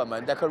to the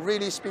government, that could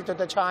really speak to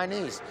the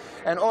Chinese,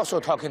 and also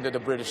talking to the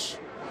British.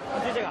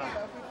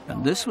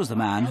 And this was the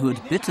man who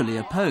had bitterly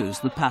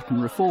opposed the Patten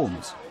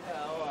reforms.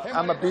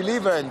 I'm a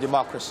believer in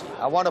democracy.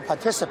 I want to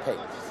participate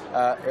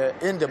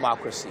in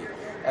democracy.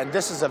 And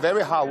this is a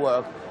very hard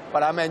work,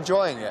 but I'm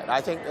enjoying it.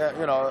 I think,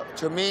 you know,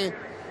 to me,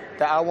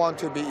 that I want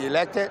to be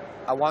elected.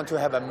 I want to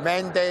have a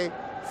mandate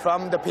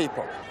from the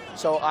people.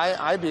 So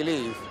I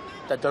believe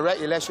that direct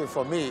election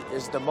for me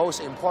is the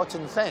most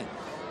important thing.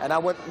 And I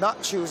would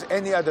not choose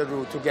any other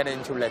route to get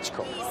into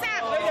LegCo.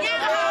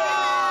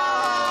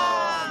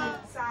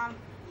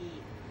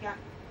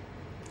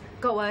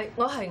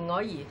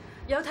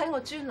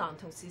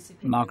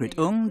 Margaret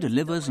Ung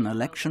delivers an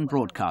election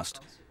broadcast.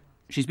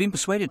 She's been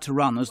persuaded to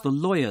run as the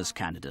lawyer's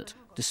candidate,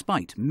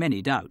 despite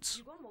many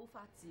doubts.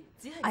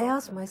 I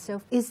ask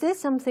myself, is there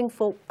something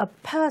for a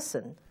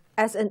person,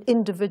 as an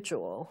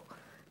individual,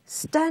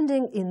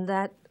 standing in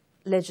that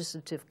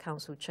Legislative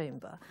Council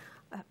chamber,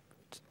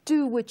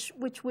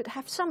 which would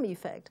have some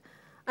effect?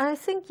 And I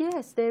think,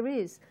 yes, there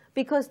is,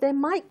 because there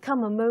might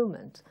come a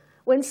moment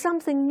when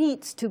something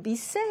needs to be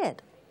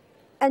said.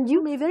 And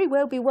you may very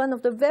well be one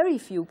of the very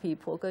few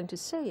people going to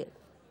say it.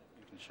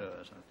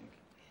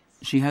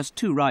 She has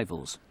two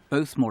rivals,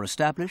 both more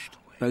established,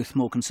 both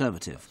more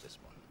conservative.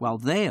 While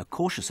they are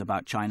cautious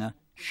about China,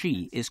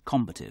 she is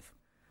combative.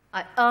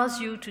 I ask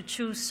you to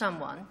choose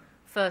someone,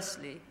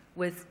 firstly,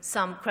 with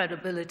some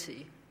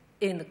credibility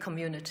in the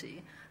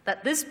community,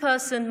 that this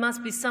person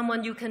must be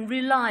someone you can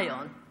rely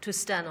on to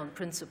stand on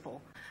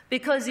principle.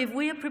 Because if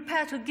we are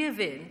prepared to give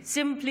in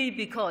simply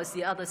because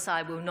the other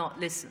side will not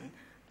listen,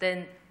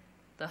 then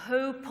the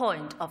whole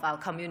point of our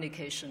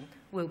communication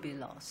will be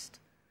lost.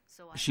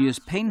 She is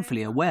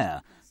painfully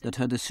aware that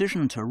her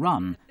decision to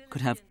run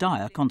could have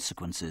dire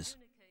consequences.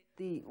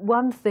 The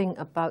one thing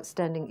about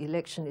standing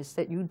election is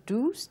that you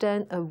do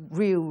stand a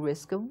real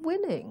risk of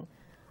winning.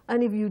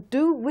 And if you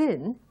do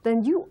win,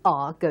 then you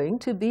are going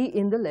to be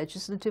in the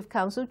Legislative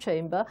Council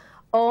chamber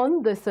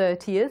on the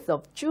 30th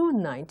of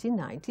June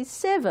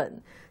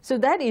 1997. So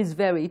that is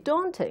very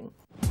daunting.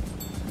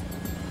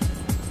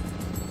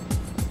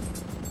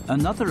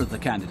 Another of the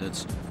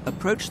candidates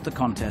approached the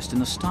contest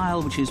in a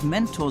style which his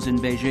mentors in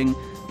Beijing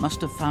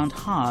must have found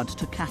hard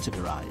to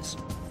categorize.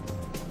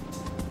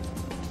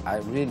 I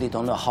really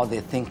don't know how they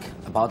think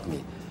about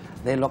me.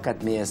 They look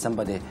at me as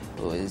somebody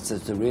who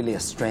is really a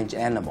strange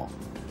animal,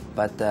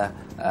 but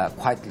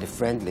quite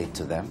friendly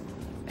to them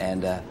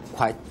and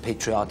quite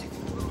patriotic.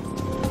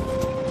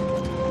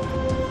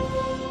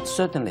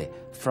 Certainly,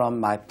 from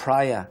my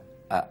prior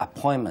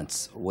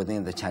appointments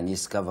within the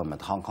Chinese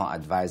government, Hong Kong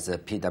advisor,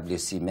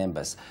 PwC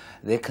members,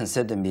 they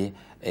consider me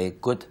a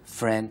good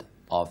friend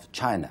of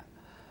China.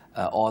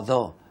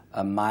 Although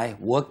my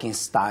working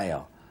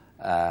style,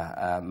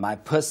 my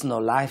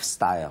personal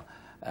lifestyle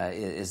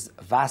is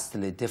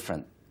vastly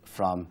different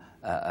from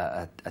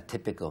a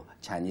typical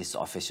Chinese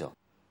official.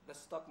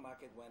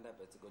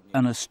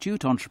 An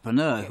astute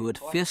entrepreneur who had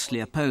fiercely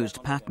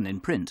opposed Patten in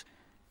print,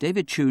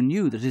 David Chu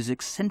knew that his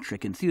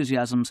eccentric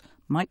enthusiasms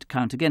might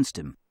count against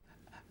him.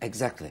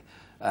 Exactly.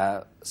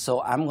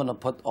 So I'm going to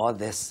put all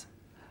this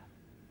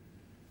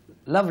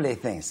lovely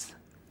things,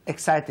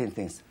 exciting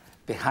things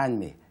behind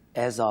me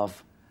as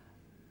of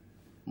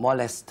more or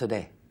less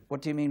today.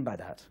 What do you mean by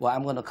that? Well,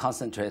 I'm going to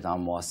concentrate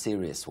on more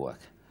serious work.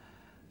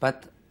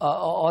 But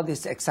all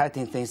these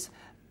exciting things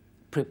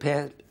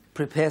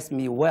prepares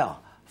me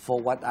well for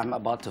what I'm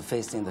about to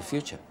face in the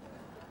future.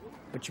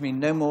 But you mean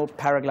no more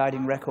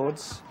paragliding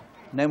records?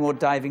 No more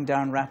diving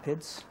down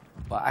rapids?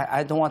 Well,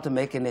 I don't want to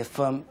make any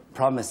firm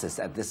promises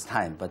at this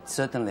time, but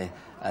certainly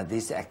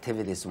these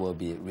activities will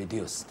be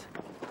reduced.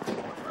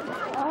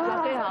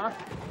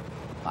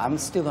 I'm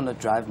still going to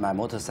drive my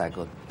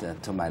motorcycle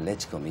to my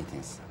LegCo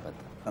meetings.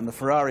 And the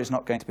Ferrari is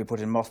not going to be put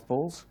in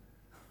mothballs?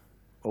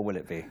 Or will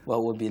it be? Well,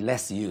 it will be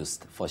less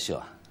used, for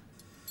sure.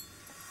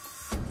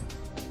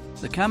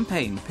 The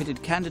campaign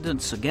pitted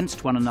candidates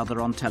against one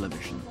another on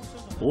television.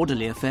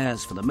 Orderly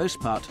affairs for the most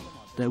part,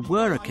 there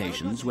were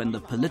occasions when the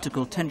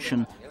political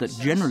tension that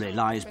generally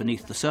lies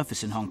beneath the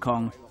surface in Hong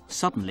Kong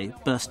suddenly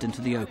burst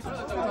into the open.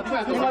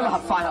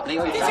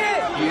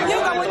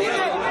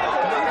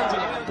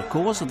 The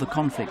cause of the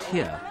conflict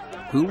here: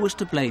 who was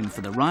to blame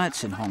for the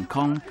riots in Hong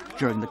Kong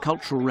during the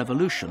Cultural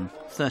Revolution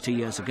 30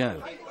 years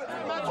ago?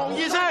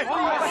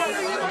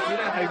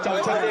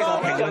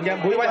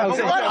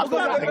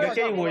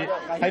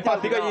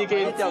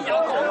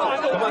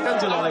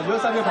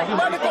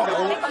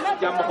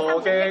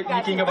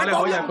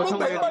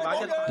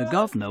 The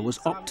governor was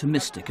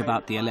optimistic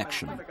about the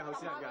election.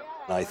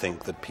 I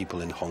think that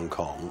people in Hong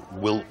Kong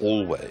will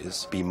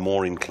always be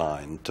more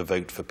inclined to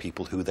vote for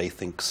people who they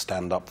think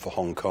stand up for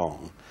Hong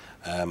Kong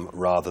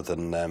rather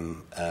than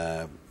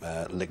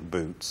lick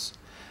boots.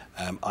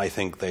 I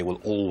think they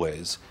will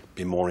always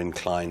be more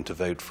inclined to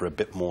vote for a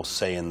bit more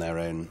say in their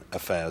own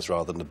affairs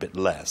rather than a bit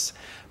less.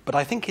 But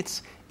I think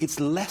it's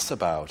less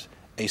about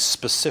a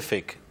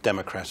specific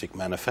democratic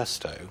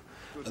manifesto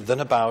than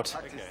about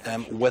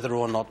whether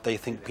or not they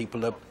think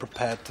people are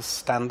prepared to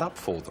stand up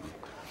for them.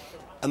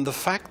 And the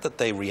fact that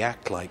they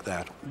react like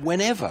that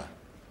whenever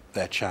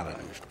they're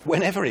challenged,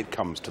 whenever it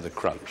comes to the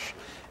crunch,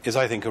 is,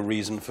 I think, a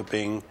reason for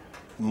being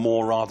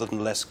more rather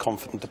than less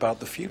confident about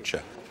the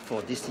future.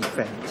 For this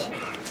event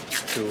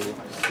to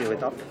seal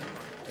it up.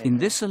 In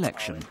this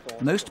election,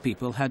 most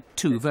people had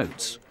 2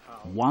 votes,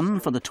 one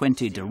for the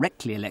 20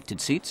 directly elected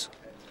seats,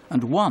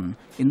 and one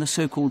in the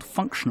so-called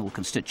functional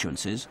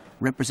constituencies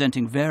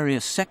representing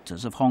various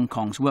sectors of Hong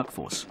Kong's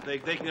workforce. They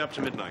can go up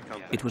to midnight,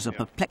 can't they? It was a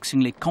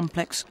perplexingly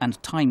complex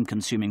and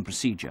time-consuming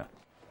procedure.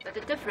 But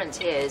the difference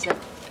here is that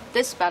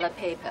this ballot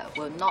paper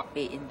will not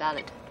be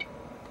invalid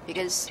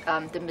because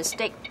the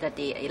mistake that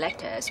the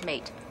elector has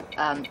made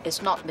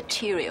is not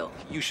material.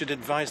 You should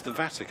advise the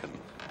Vatican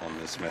on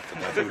this method.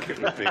 I think it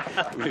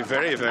would be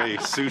very, very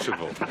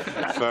suitable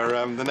for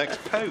the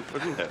next Pope,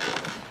 wouldn't it?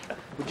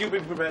 Would you be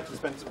prepared to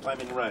spend some time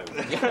in Rome?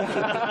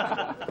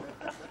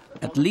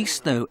 At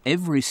least, though,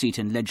 every seat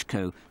in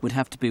Legco would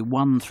have to be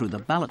won through the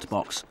ballot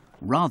box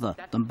rather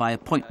than by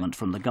appointment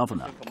from the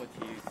governor.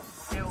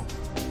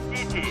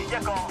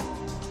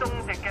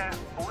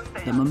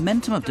 The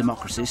momentum of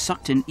democracy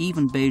sucked in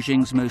even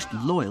Beijing's most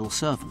loyal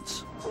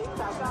servants.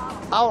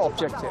 Our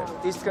objective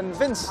is to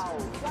convince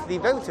the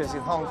voters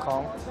in Hong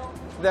Kong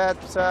that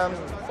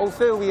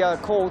although we are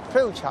called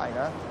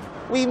pro-China,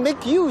 we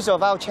make use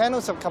of our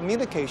channels of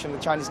communication with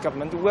the Chinese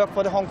government to work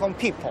for the Hong Kong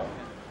people.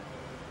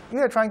 We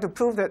are trying to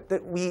prove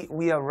that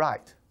we are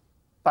right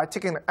by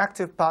taking an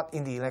active part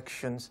in the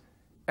elections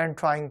and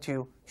trying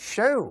to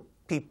show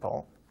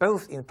people,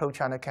 both in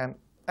pro-China camp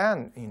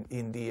and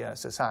in the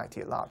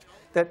society at large,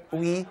 that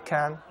we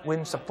can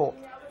win support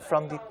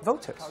from the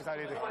voters.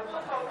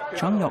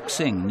 Chung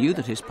Yok-sing knew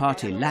that his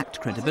party lacked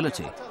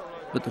credibility,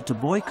 but that to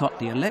boycott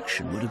the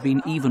election would have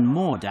been even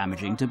more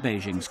damaging to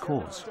Beijing's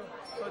cause.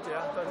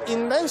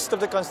 In most of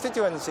the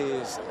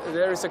constituencies,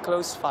 there is a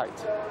close fight.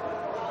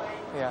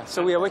 Yeah,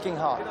 so we are working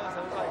hard.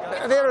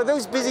 There are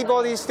those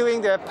busybodies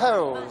doing their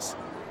polls,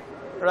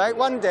 right?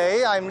 One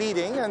day I'm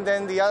leading, and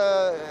then the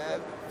other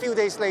few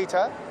days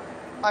later,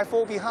 I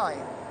fall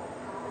behind.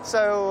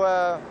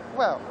 So,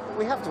 well,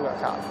 we have to work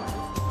hard.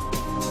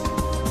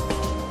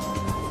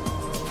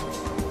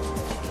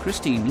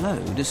 Christine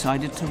Lowe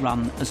decided to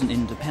run as an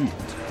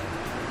independent.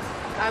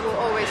 I will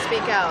always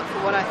speak out for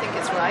what I think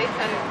is right,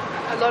 and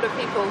a lot of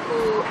people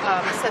who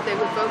said they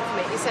would vote for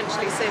me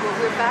essentially say, well,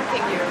 we're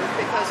backing you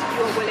because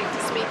you're willing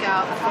to speak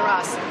out for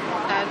us,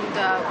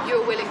 and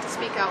you're willing to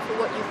speak out for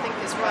what you think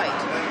is right.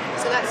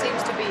 So that seems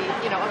to be,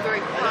 you know, a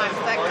very prime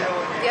factor.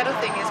 The other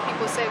thing is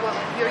people say, well,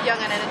 you're young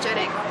and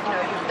energetic, you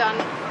know, you've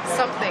done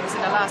some things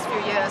in the last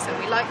few years, and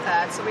we like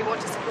that, so we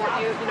want to support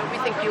you, you know,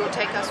 we think you will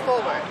take us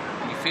forward.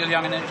 You feel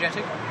young and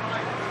energetic?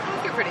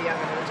 You're pretty young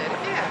and energetic,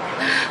 yeah.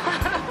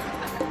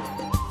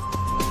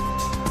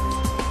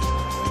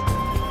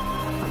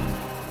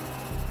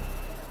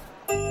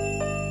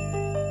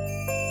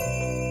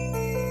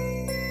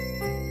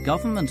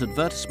 Government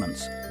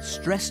advertisements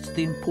stressed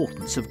the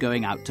importance of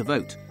going out to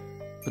vote,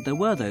 but there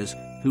were those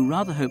who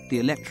rather hoped the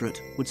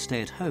electorate would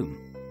stay at home.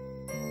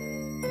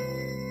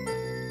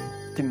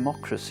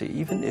 Democracy,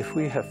 even if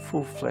we have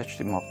full-fledged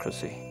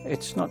democracy,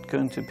 it's not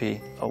going to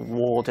be a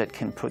wall that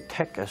can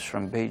protect us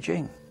from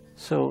Beijing.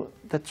 So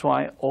that's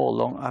why all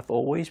along I've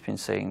always been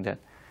saying that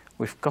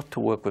we've got to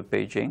work with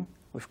Beijing,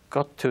 we've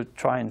got to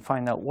try and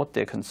find out what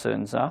their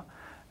concerns are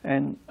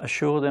and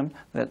assure them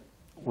that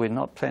we're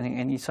not planning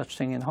any such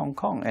thing in Hong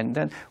Kong. And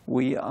then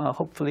we are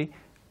hopefully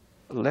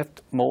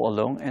left more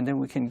alone, and then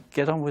we can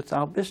get on with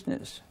our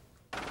business.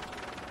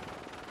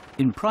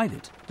 In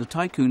private, the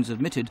tycoons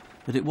admitted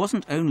that it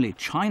wasn't only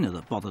China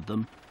that bothered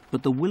them,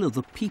 but the will of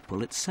the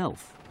people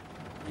itself.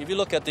 If you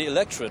look at the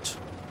electorate,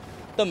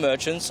 the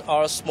merchants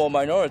are a small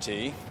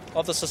minority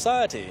of the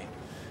society.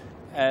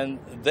 And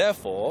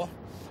therefore,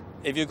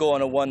 if you go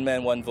on a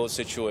one-man, one-vote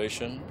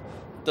situation,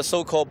 the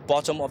so-called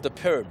bottom of the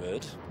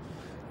pyramid,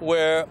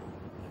 where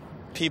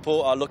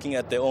people are looking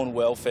at their own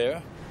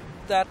welfare,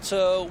 that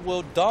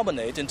will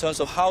dominate in terms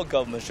of how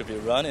government should be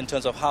run, in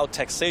terms of how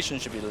taxation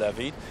should be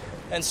levied,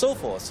 and so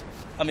forth.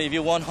 I mean, if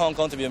you want Hong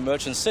Kong to be a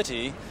merchant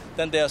city,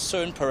 then there are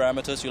certain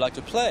parameters you like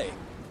to play.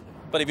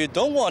 But if you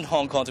don't want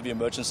Hong Kong to be a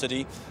merchant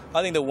city,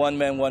 I think the one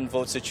man, one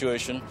vote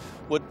situation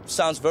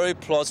sounds very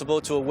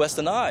plausible to a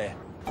Western eye.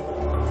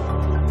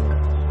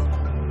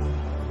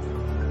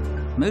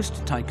 Most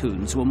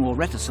tycoons were more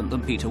reticent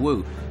than Peter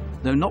Wu,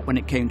 though not when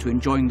it came to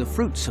enjoying the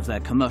fruits of their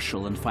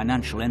commercial and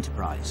financial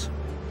enterprise.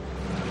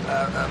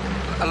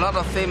 A lot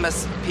of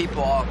famous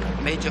people or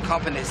major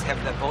companies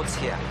have their boats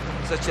here,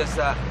 such as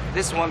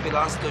this one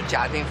belongs to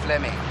Jardine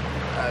Fleming,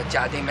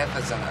 Jardine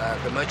Matheson,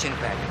 the merchant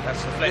bank.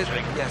 That's the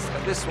fledgling. Yes,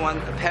 this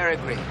one,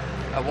 Peregrine,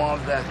 one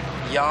of the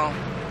young,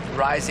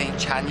 rising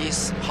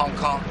Chinese Hong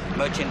Kong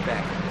merchant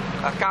bank.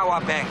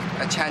 Gawa Bank,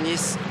 a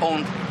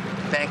Chinese-owned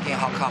bank in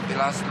Hong Kong,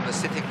 belongs to the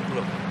CITIC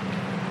Group.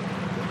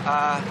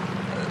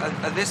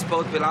 This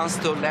boat belongs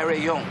to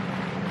Larry Yong.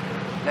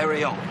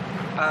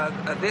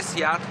 This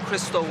yacht,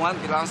 Crystal One,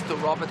 belongs to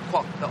Robert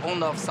Kwok, the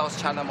owner of South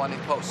China Morning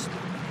Post.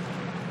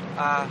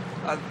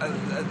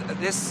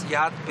 This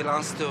yacht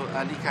belongs to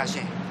Li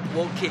Ka-shing,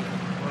 Woki.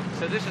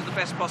 So this is the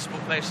best possible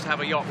place to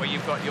have a yacht where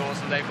you've got yours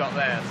and they've got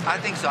theirs? I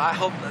think so. I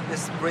hope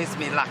this brings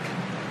me luck.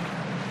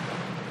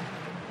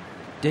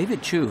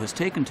 David Chu has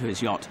taken to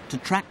his yacht to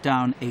track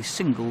down a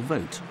single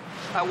vote.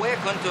 We're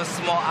going to a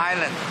small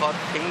island called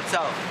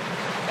Bingzhou,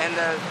 and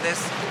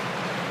there's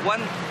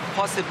one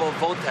possible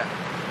voter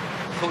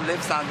who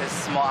lives on this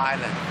small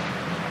island.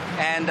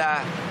 And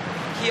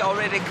he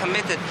already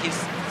committed his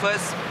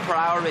first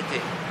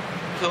priority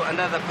to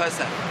another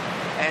person,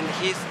 and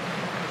he's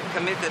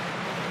committed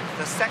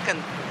the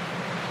second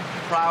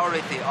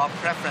priority or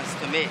preference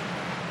to me.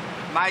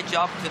 My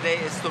job today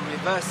is to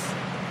reverse,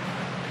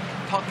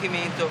 talking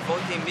me into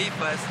voting me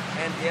first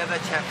and the other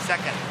chap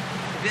second.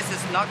 This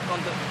is not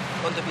going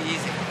to be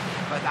easy,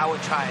 but I will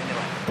try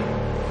anyway.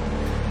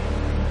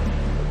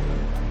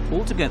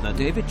 Altogether,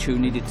 David Chu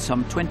needed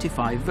some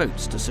 25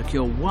 votes to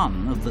secure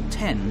one of the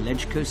 10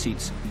 LegCo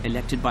seats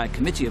elected by a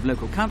committee of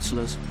local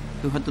councillors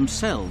who had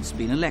themselves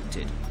been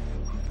elected.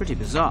 Pretty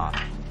bizarre,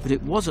 but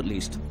it was at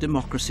least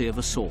democracy of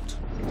a sort.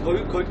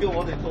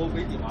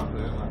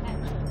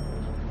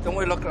 Don't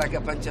we look like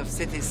a bunch of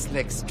city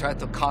slicks trying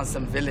to con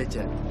some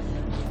villager?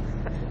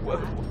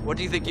 What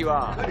do you think you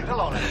are?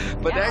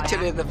 But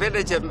actually, the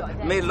villager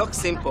may look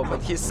simple,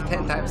 but he's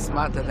 10 times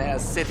smarter than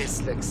us city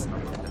slicks.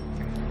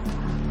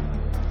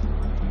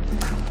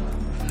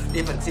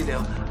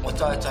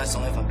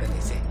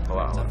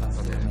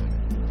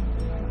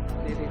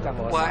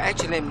 Well,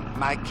 actually,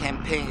 my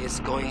campaign is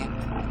going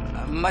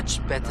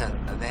much better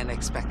than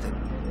expected,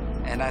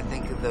 and I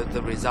think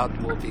the result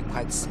will be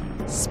quite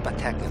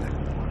spectacular.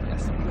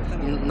 Yes.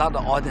 Not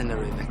an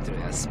ordinary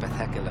victory, a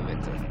spectacular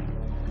victory.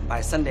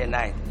 By Sunday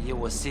night, you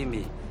will see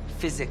me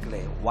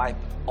physically wipe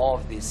all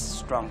of these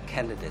strong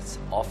candidates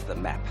off the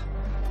map.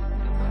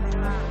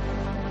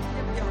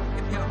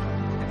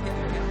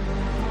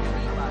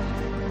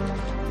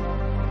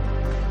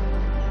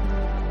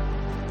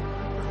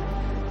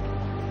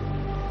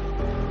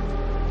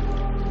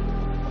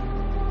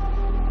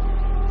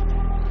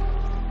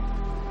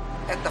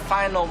 At the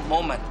final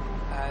moment,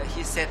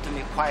 he said to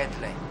me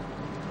quietly,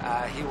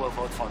 he will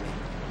vote for me.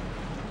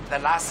 The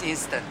last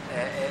instant,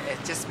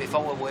 just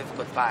before we wave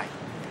goodbye.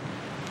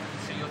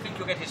 So you think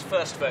you'll get his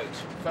first vote?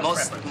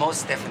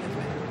 Most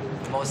definitely.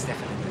 Most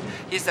definitely.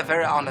 He's a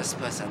very honest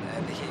person,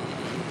 and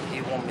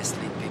he won't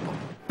mislead people.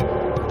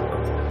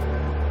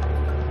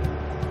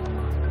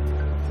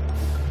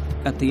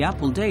 At the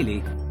Apple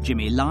Daily,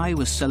 Jimmy Lai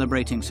was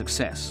celebrating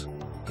success.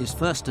 His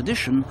first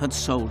edition had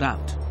sold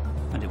out,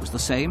 and it was the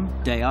same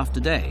day after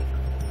day.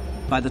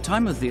 By the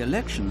time of the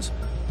elections,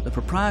 the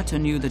proprietor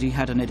knew that he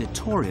had an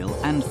editorial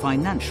and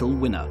financial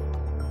winner.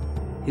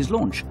 His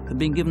launch had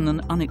been given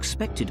an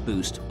unexpected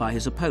boost by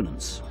his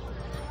opponents.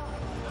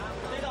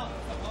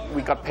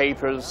 We got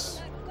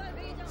papers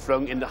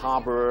thrown in the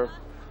harbor,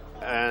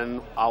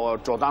 and our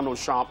Giordano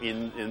shop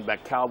in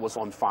Macau was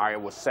on fire,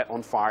 was set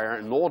on fire,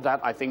 and all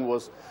that I think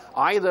was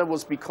either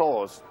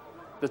because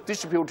the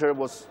distributor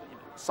was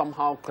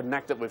somehow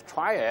connected with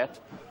Triad,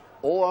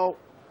 or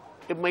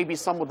it may be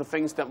some of the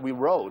things that we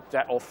wrote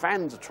that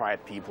offend the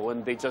Triad people,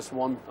 and they just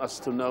want us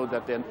to know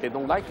that they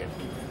don't like it.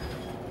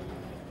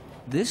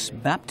 This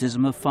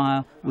baptism of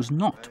fire was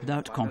not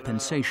without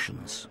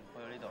compensations.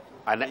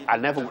 I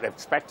never would have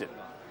expected,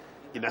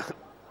 you know.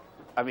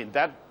 I mean,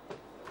 that.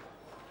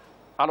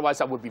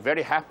 Otherwise, I would be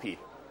very happy,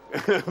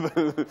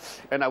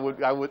 and I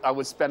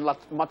would spend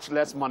much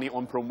less money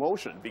on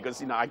promotion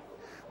because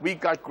we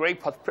got great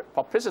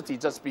publicity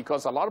just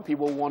because a lot of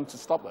people want to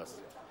stop us.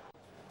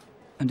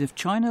 And if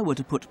China were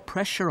to put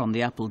pressure on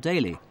the Apple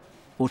Daily,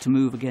 or to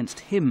move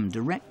against him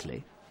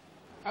directly,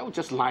 I would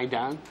just lie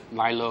down,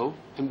 lie low,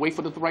 and wait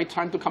for the right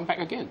time to come back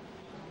again.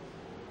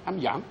 I'm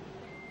young.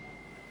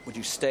 Would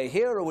you stay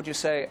here, or would you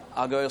say,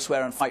 I'll go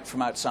elsewhere and fight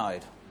from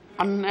outside?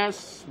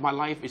 Unless my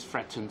life is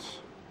threatened,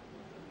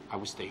 I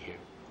will stay here.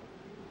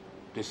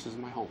 This is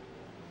my home.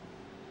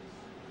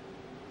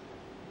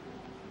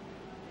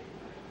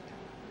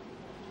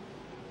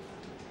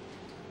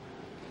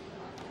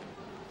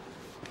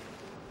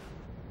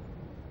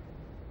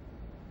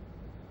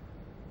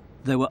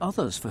 There were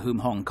others for whom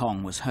Hong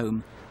Kong was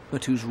home,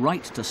 but whose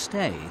right to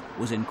stay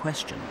was in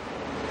question.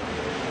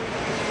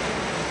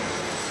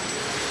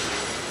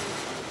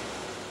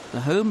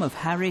 The home of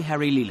Harry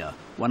Leela,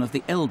 one of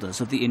the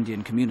elders of the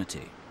Indian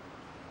community.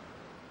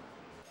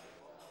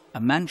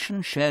 A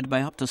mansion shared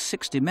by up to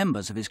 60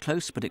 members of his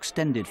close but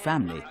extended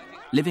family,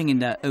 living in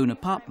their own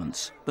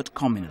apartments, but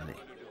communally.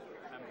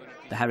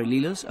 The Harry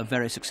Leelas are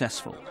very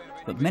successful,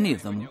 but many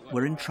of them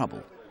were in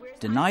trouble,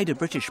 denied a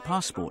British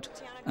passport,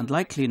 and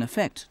likely in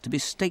effect to be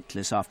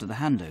stateless after the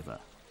handover,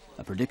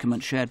 a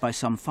predicament shared by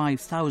some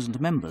 5,000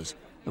 members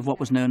of what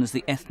was known as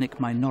the ethnic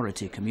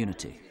minority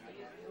community.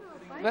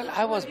 Well,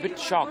 I was a bit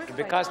shocked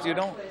because, you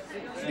know,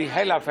 the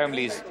Haila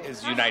family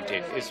is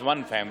united. It's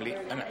one family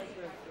and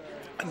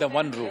under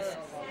one roof.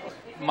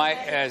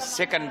 My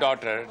second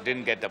daughter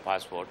didn't get the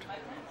passport.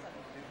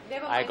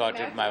 I got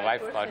it, my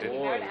wife got it,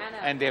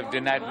 and they've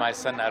denied my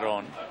son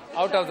Aaron.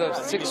 Out of the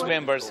 6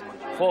 members,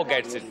 4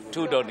 gets it,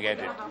 2 don't get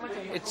it.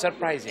 It's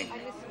surprising.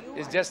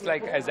 It's just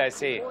like, as I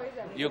say,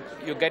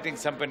 you're getting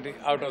something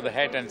out of the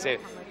hat and say,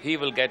 he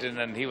will get it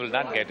and he will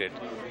not get it.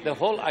 The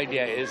whole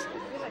idea is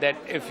that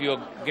if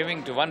you're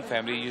giving to one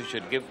family, you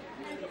should give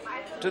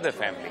to the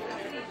family.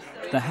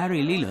 The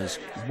Harry Leelas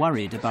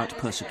worried about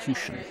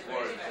persecution.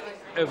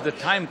 If the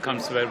time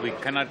comes where we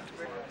cannot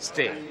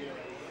stay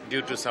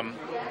due to some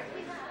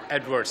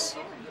adverse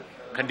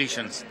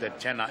conditions that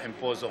China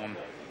impose on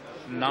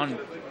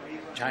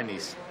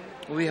non-Chinese,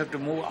 we have to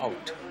move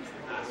out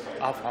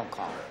of Hong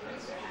Kong.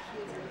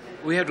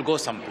 We have to go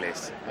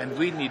someplace, and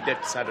we need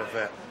that sort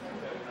of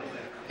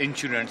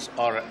insurance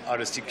or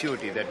a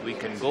security that we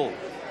can go.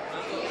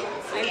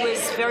 I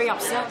was very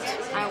upset.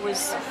 I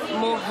was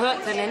more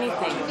hurt than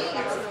anything.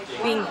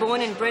 Being born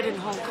and bred in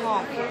Hong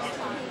Kong,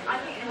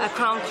 a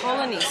crown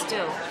colony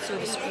still, so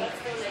to speak.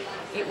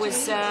 It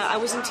was, I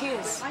was in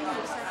tears.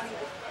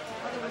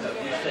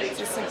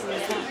 It's as simple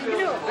as that. You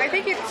know, I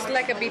think it's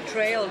like a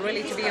betrayal,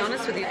 really, to be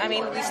honest with you. I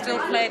mean, we still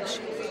pledge,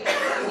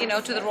 you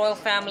know, to the royal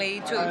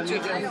family, to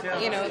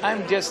you know.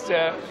 I'm just,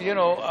 you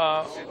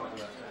know,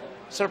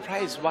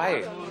 surprised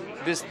why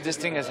this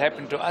thing has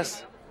happened to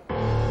us.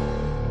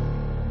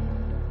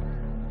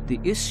 The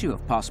issue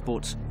of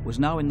passports was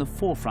now in the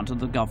forefront of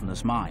the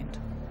governor's mind,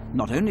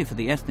 not only for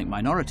the ethnic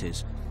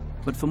minorities,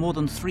 but for more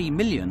than 3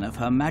 million of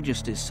Her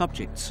Majesty's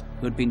subjects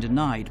who had been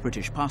denied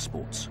British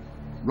passports,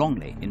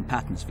 wrongly in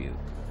Patten's view.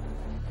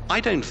 I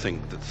don't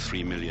think that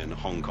 3 million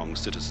Hong Kong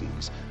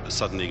citizens are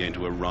suddenly going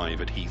to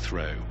arrive at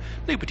Heathrow.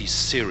 Nobody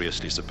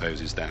seriously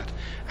supposes that.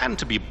 And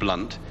to be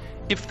blunt,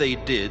 if they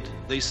did,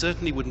 they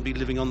certainly wouldn't be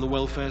living on the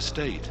welfare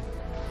state.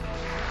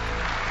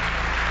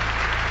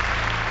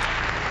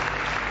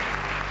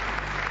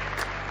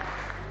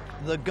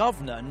 The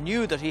governor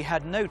knew that he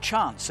had no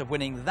chance of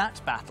winning that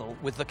battle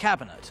with the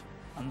cabinet,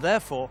 and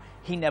therefore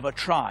he never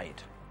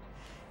tried.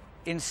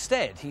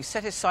 Instead, he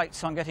set his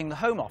sights on getting the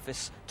Home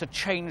Office to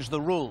change the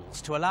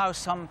rules, to allow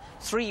some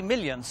 3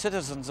 million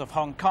citizens of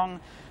Hong Kong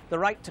the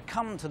right to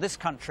come to this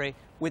country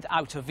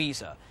without a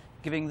visa,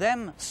 giving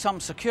them some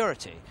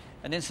security,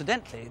 and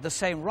incidentally, the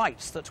same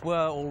rights that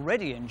were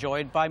already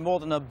enjoyed by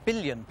more than 1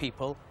 billion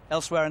people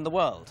elsewhere in the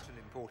world. The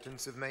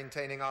importance of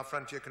maintaining our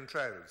frontier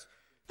controls.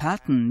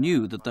 Patten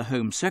knew that the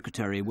Home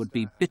Secretary would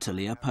be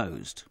bitterly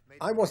opposed.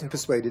 I wasn't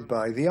persuaded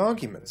by the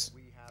arguments.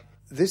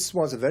 This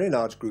was a very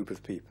large group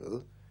of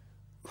people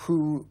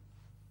who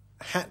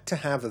had to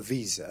have a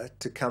visa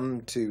to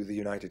come to the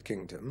United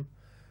Kingdom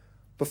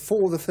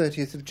before the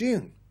 30th of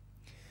June.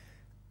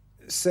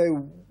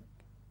 So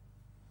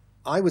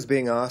I was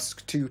being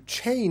asked to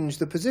change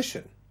the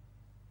position.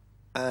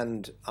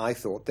 And I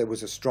thought there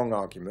was a strong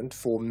argument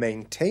for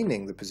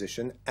maintaining the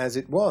position as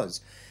it was.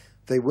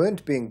 They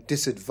weren't being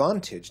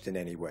disadvantaged in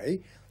any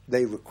way.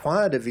 They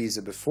required a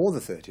visa before the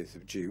 30th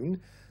of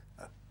June.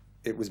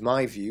 It was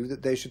my view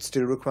that they should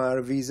still require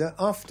a visa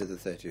after the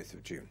 30th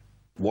of June.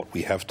 What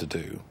we have to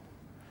do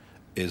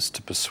is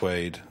to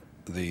persuade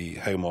the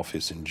Home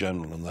Office in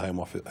general and the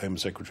Home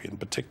Secretary in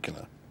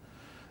particular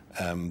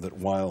that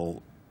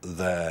while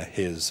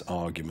his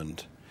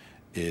argument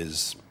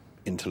is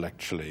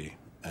intellectually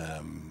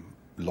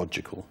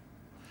logical,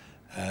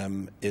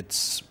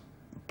 it's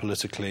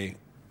politically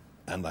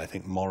and I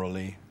think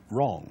morally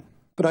wrong.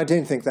 But I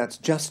don't think that's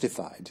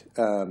justified.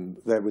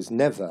 There was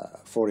never,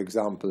 for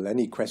example,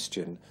 any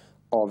question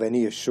of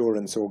any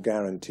assurance or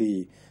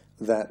guarantee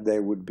that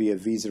there would be a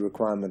visa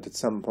requirement at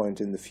some point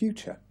in the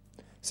future.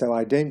 So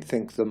I don't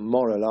think the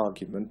moral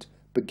argument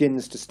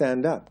begins to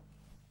stand up.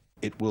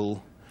 It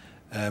will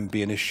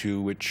be an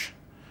issue which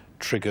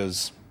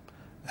triggers,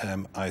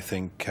 I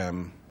think,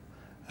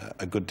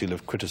 a good deal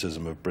of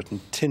criticism of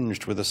Britain,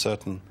 tinged with a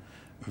certain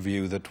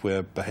view that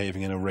we're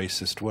behaving in a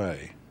racist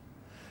way.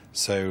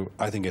 So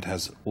I think it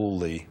has all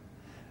the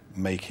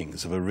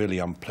makings of a really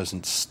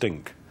unpleasant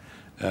stink,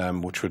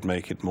 which would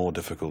make it more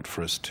difficult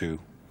for us to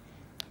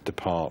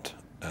depart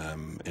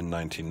in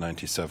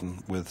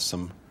 1997 with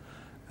some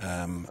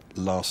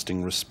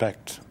lasting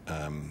respect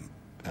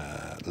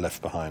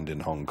left behind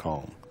in Hong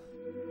Kong.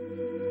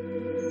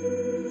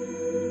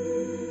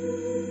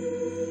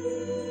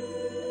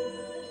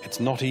 it's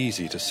not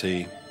easy to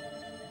see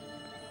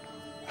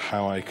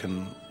how I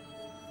can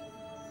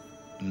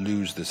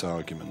lose this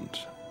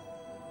argument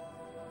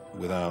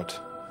without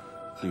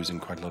losing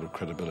quite a lot of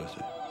credibility.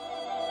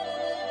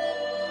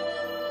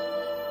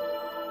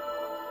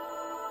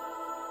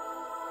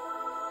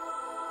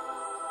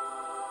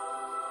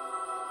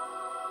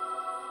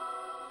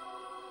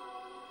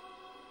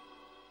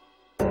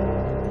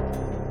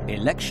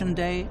 Election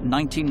Day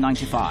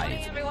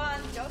 1995.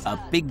 A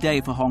big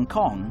day for Hong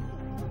Kong,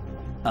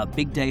 a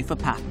big day for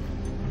Patten.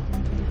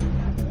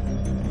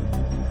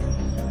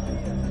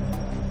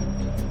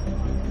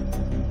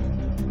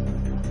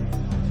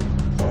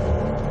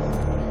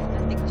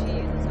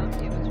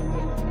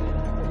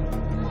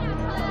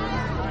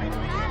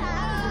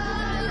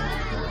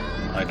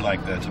 I'd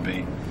like there to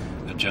be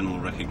a general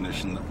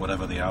recognition that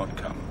whatever the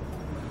outcome,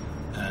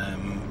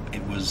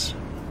 it was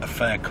a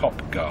fair cop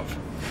gov.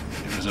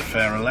 It was a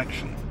fair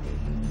election.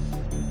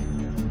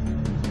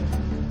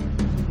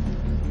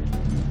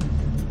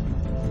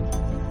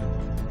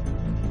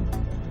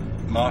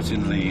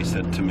 Martin Lee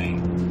said to me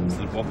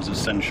that what was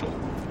essential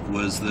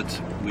was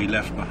that we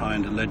left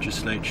behind a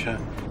legislature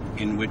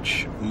in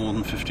which more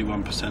than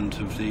 51%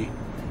 of the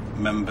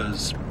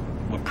members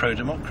were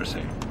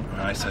pro-democracy.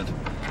 And I said,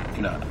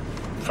 you know,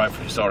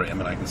 frightfully sorry, I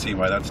mean, I can see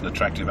why that's an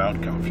attractive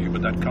outcome for you,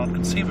 but that can't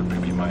conceivably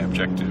be my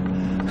objective.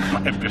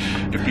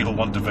 If people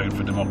want to vote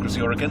for democracy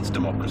or against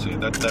democracy,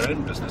 that's their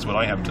own business. What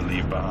I have to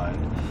leave behind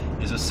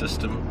is a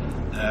system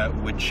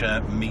which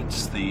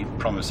meets the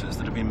promises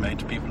that have been made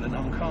to people in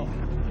Hong Kong.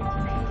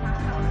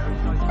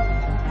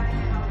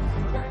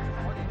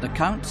 The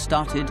count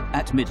started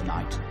at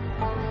midnight.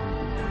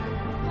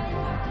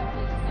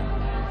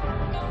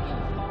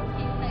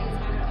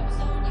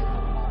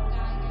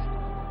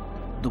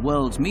 The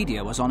world's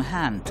media was on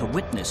hand to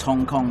witness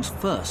Hong Kong's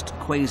first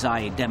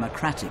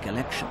quasi-democratic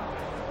election.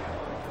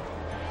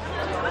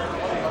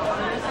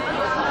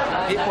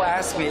 People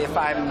ask me if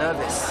I'm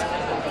nervous,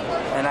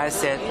 and I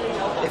said,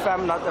 if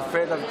I'm not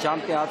afraid of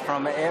jumping out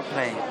from an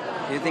airplane,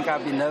 do you think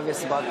I'll be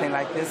nervous about things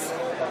like this?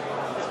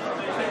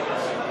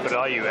 But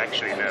are you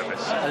actually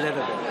nervous? A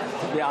little bit,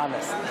 to be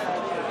honest.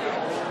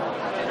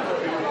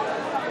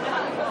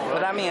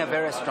 But I'm in a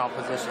very strong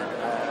position.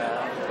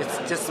 It's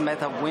just a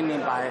matter of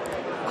winning by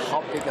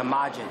how big a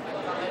margin.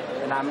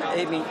 And I'm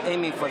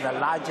aiming for the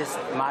largest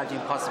margin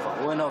possible.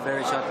 We'll know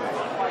very shortly.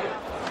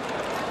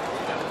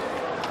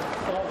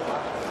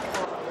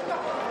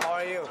 How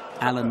are you?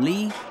 Alan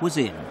Lee was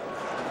in.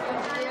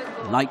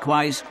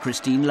 Likewise,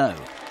 Christine Low.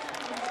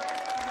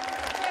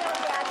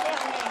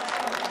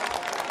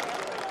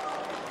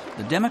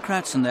 The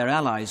Democrats and their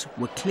allies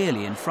were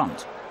clearly in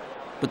front,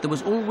 but there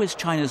was always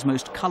China's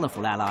most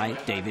colourful ally,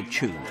 David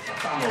Chu.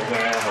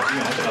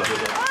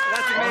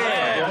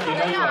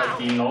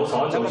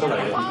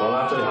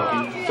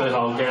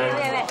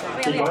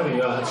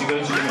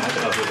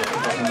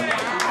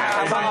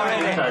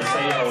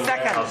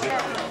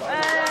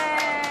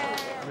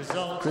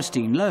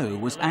 Christine Low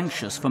was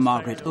anxious for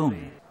Margaret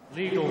Ng.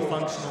 Legal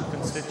functional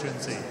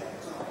constituency.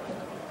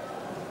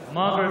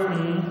 Margaret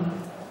Ng,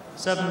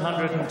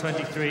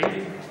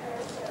 723.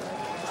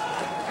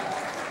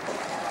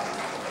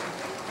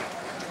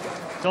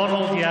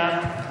 Donald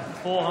Yap,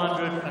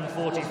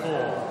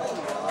 444.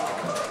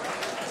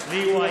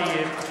 Lee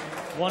Wai-yip,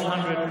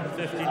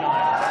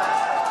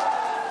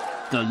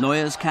 159. The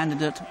lawyer's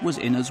candidate was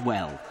in as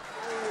well.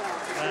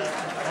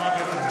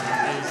 Margaret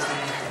Ng is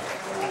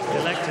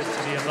elected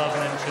to the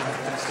above-mentioned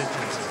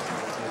constituency.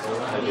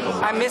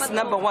 I missed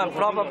number one,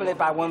 probably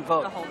by one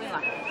vote.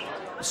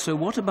 So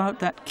what about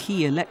that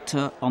key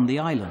elector on the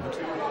island?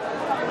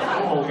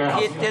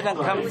 He didn't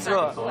come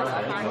through.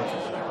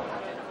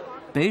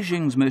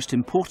 Beijing's most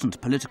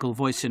important political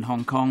voice in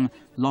Hong Kong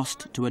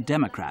lost to a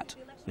Democrat,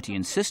 but he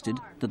insisted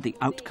that the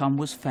outcome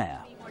was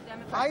fair.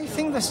 I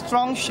think the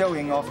strong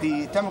showing of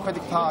the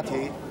Democratic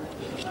Party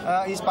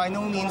is by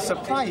no means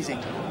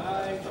surprising.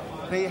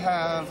 They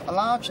have a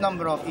large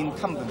number of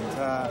incumbent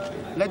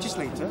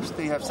legislators.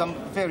 They have some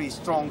very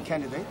strong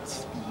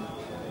candidates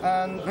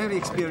and very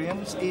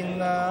experienced in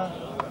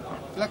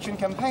election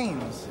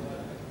campaigns.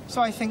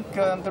 So I think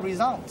the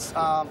results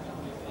are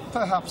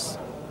perhaps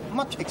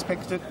much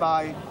expected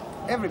by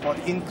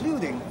everybody,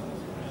 including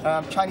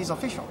Chinese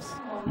officials.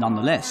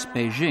 Nonetheless,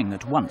 Beijing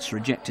at once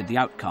rejected the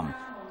outcome,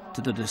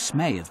 to the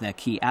dismay of their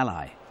key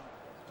ally.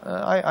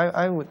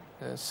 I would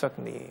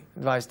certainly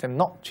advise them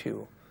not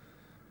to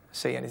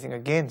say anything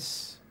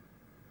against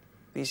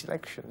these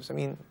elections. I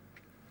mean,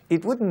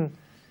 it wouldn't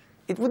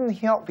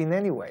help in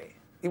any way.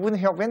 It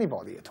wouldn't help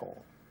anybody at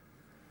all.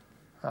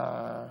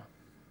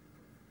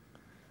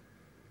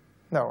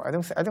 No, I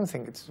don't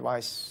think it's a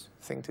wise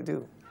thing to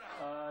do.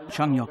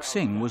 Chung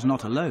Yok-sing was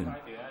not alone.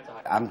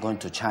 I'm going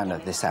to China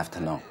this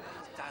afternoon.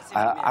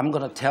 I'm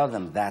going to tell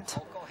them that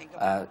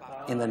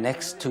in the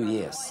next 2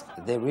 years,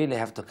 they really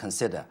have to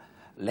consider,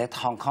 let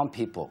Hong Kong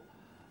people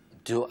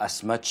do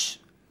as much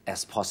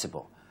as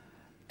possible.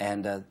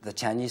 And the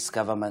Chinese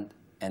government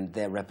and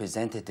their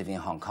representative in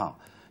Hong Kong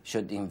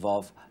should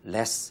involve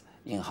less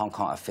in Hong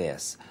Kong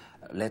affairs.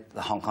 Let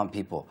the Hong Kong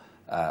people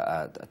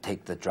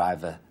take the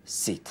driver's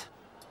seat.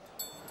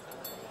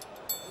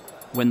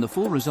 When the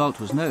full result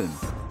was known,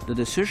 the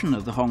decision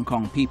of the Hong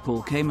Kong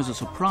people came as a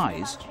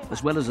surprise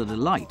as well as a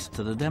delight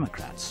to the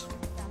Democrats.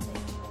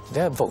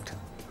 Their vote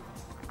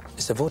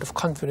is a vote of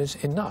confidence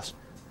in us,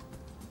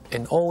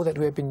 in all that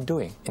we have been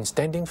doing, in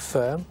standing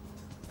firm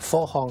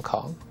for Hong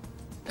Kong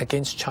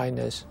against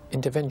China's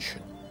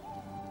intervention.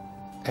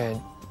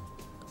 And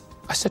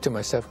I said to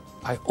myself,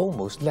 I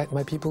almost let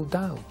my people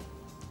down.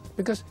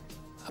 Because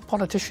a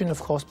politician, of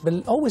course,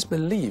 always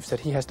believes that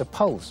he has the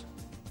pulse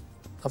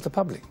of the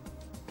public.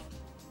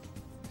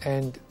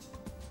 And,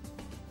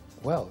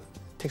 well,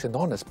 it takes an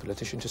honest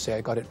politician to say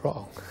I got it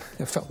wrong.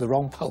 I felt the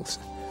wrong pulse.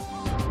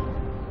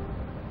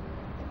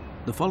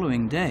 The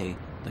following day,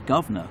 the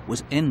governor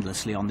was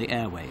endlessly on the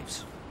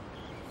airwaves.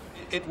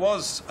 It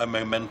was a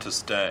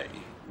momentous day,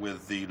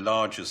 with the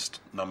largest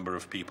number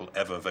of people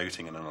ever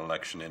voting in an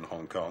election in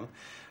Hong Kong,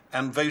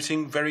 and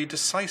voting very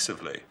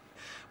decisively.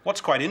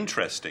 What's quite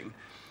interesting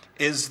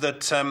is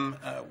that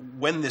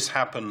when this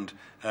happened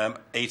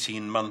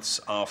 18 months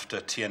after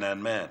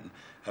Tiananmen,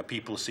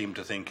 people seemed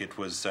to think it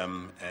was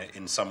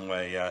in some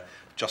way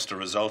just a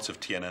result of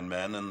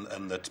Tiananmen,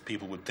 and that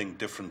people would think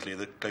differently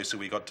the closer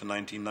we got to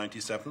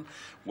 1997.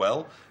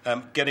 Well,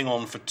 getting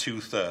on for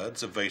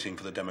 2/3 of voting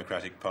for the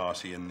Democratic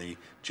Party in the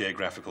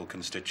geographical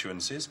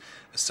constituencies.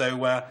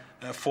 So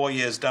 4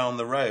 years down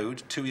the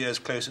road, 2 years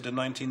closer to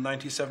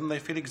 1997, they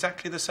feel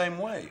exactly the same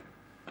way.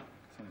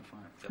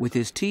 With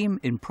his team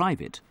in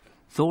private,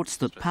 thoughts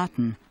that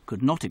Patten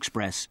could not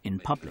express in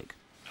public.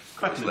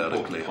 Quite an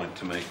important point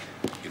to make,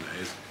 you know,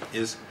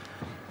 is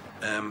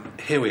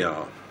here we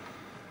are,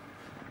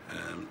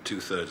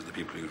 2/3 of the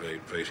people who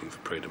vote voting for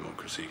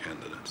pro-democracy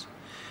candidates.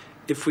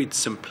 If we'd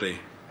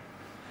simply,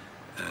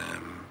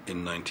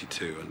 in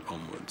 '92 and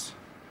onwards,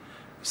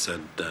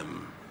 said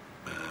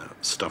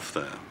stuff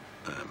their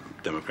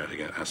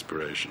democratic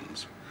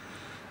aspirations,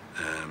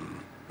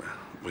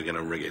 we're going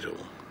to rig it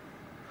all.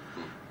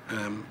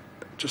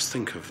 Just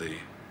think of the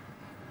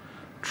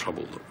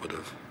trouble that would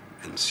have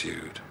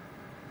ensued.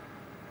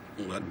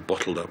 All that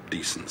bottled-up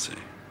decency.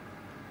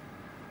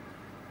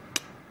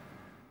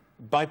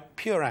 By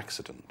pure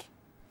accident,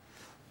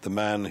 the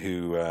man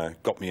who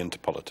got me into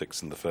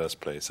politics in the first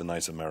place, a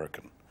nice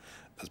American,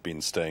 has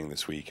been staying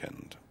this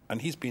weekend,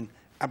 and he's been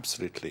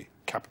absolutely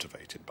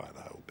captivated by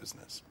the whole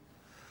business.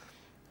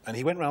 And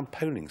he went round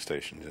polling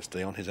stations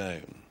yesterday on his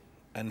own,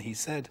 and he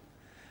said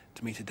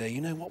to me today, you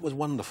know what was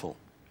wonderful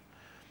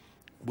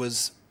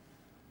was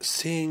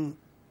seeing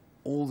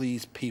all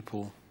these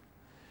people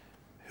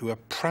who are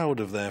proud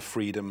of their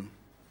freedom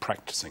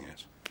practicing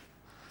it.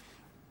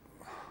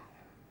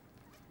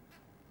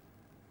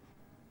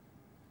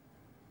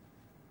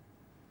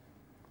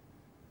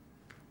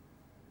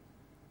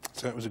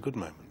 So it was a good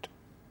moment.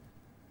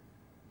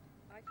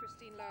 I,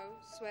 Christine Low,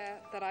 swear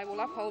that I will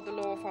uphold the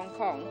law of Hong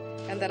Kong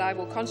and that I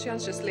will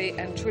conscientiously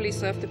and truly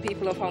serve the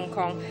people of Hong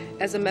Kong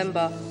as a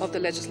member of the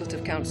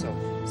Legislative Council.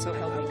 So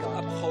help me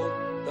God. Uphold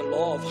the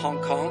law of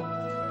Hong Kong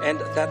and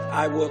that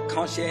I will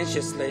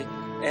conscientiously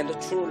and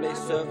truly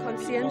serve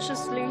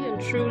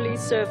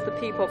the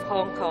people of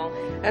Hong Kong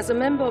as a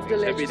member of the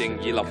Legislative Council. 必定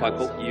以立法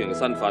局議員嘅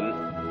身份，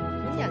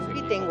本人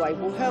必定維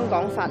護香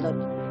港法律，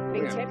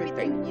並且必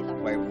定以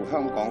維護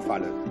香港法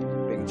律，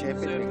並且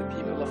必定 serve the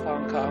people of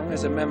Hong Kong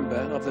as a member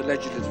of the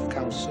Legislative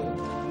Council.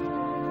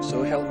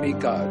 So help me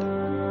God.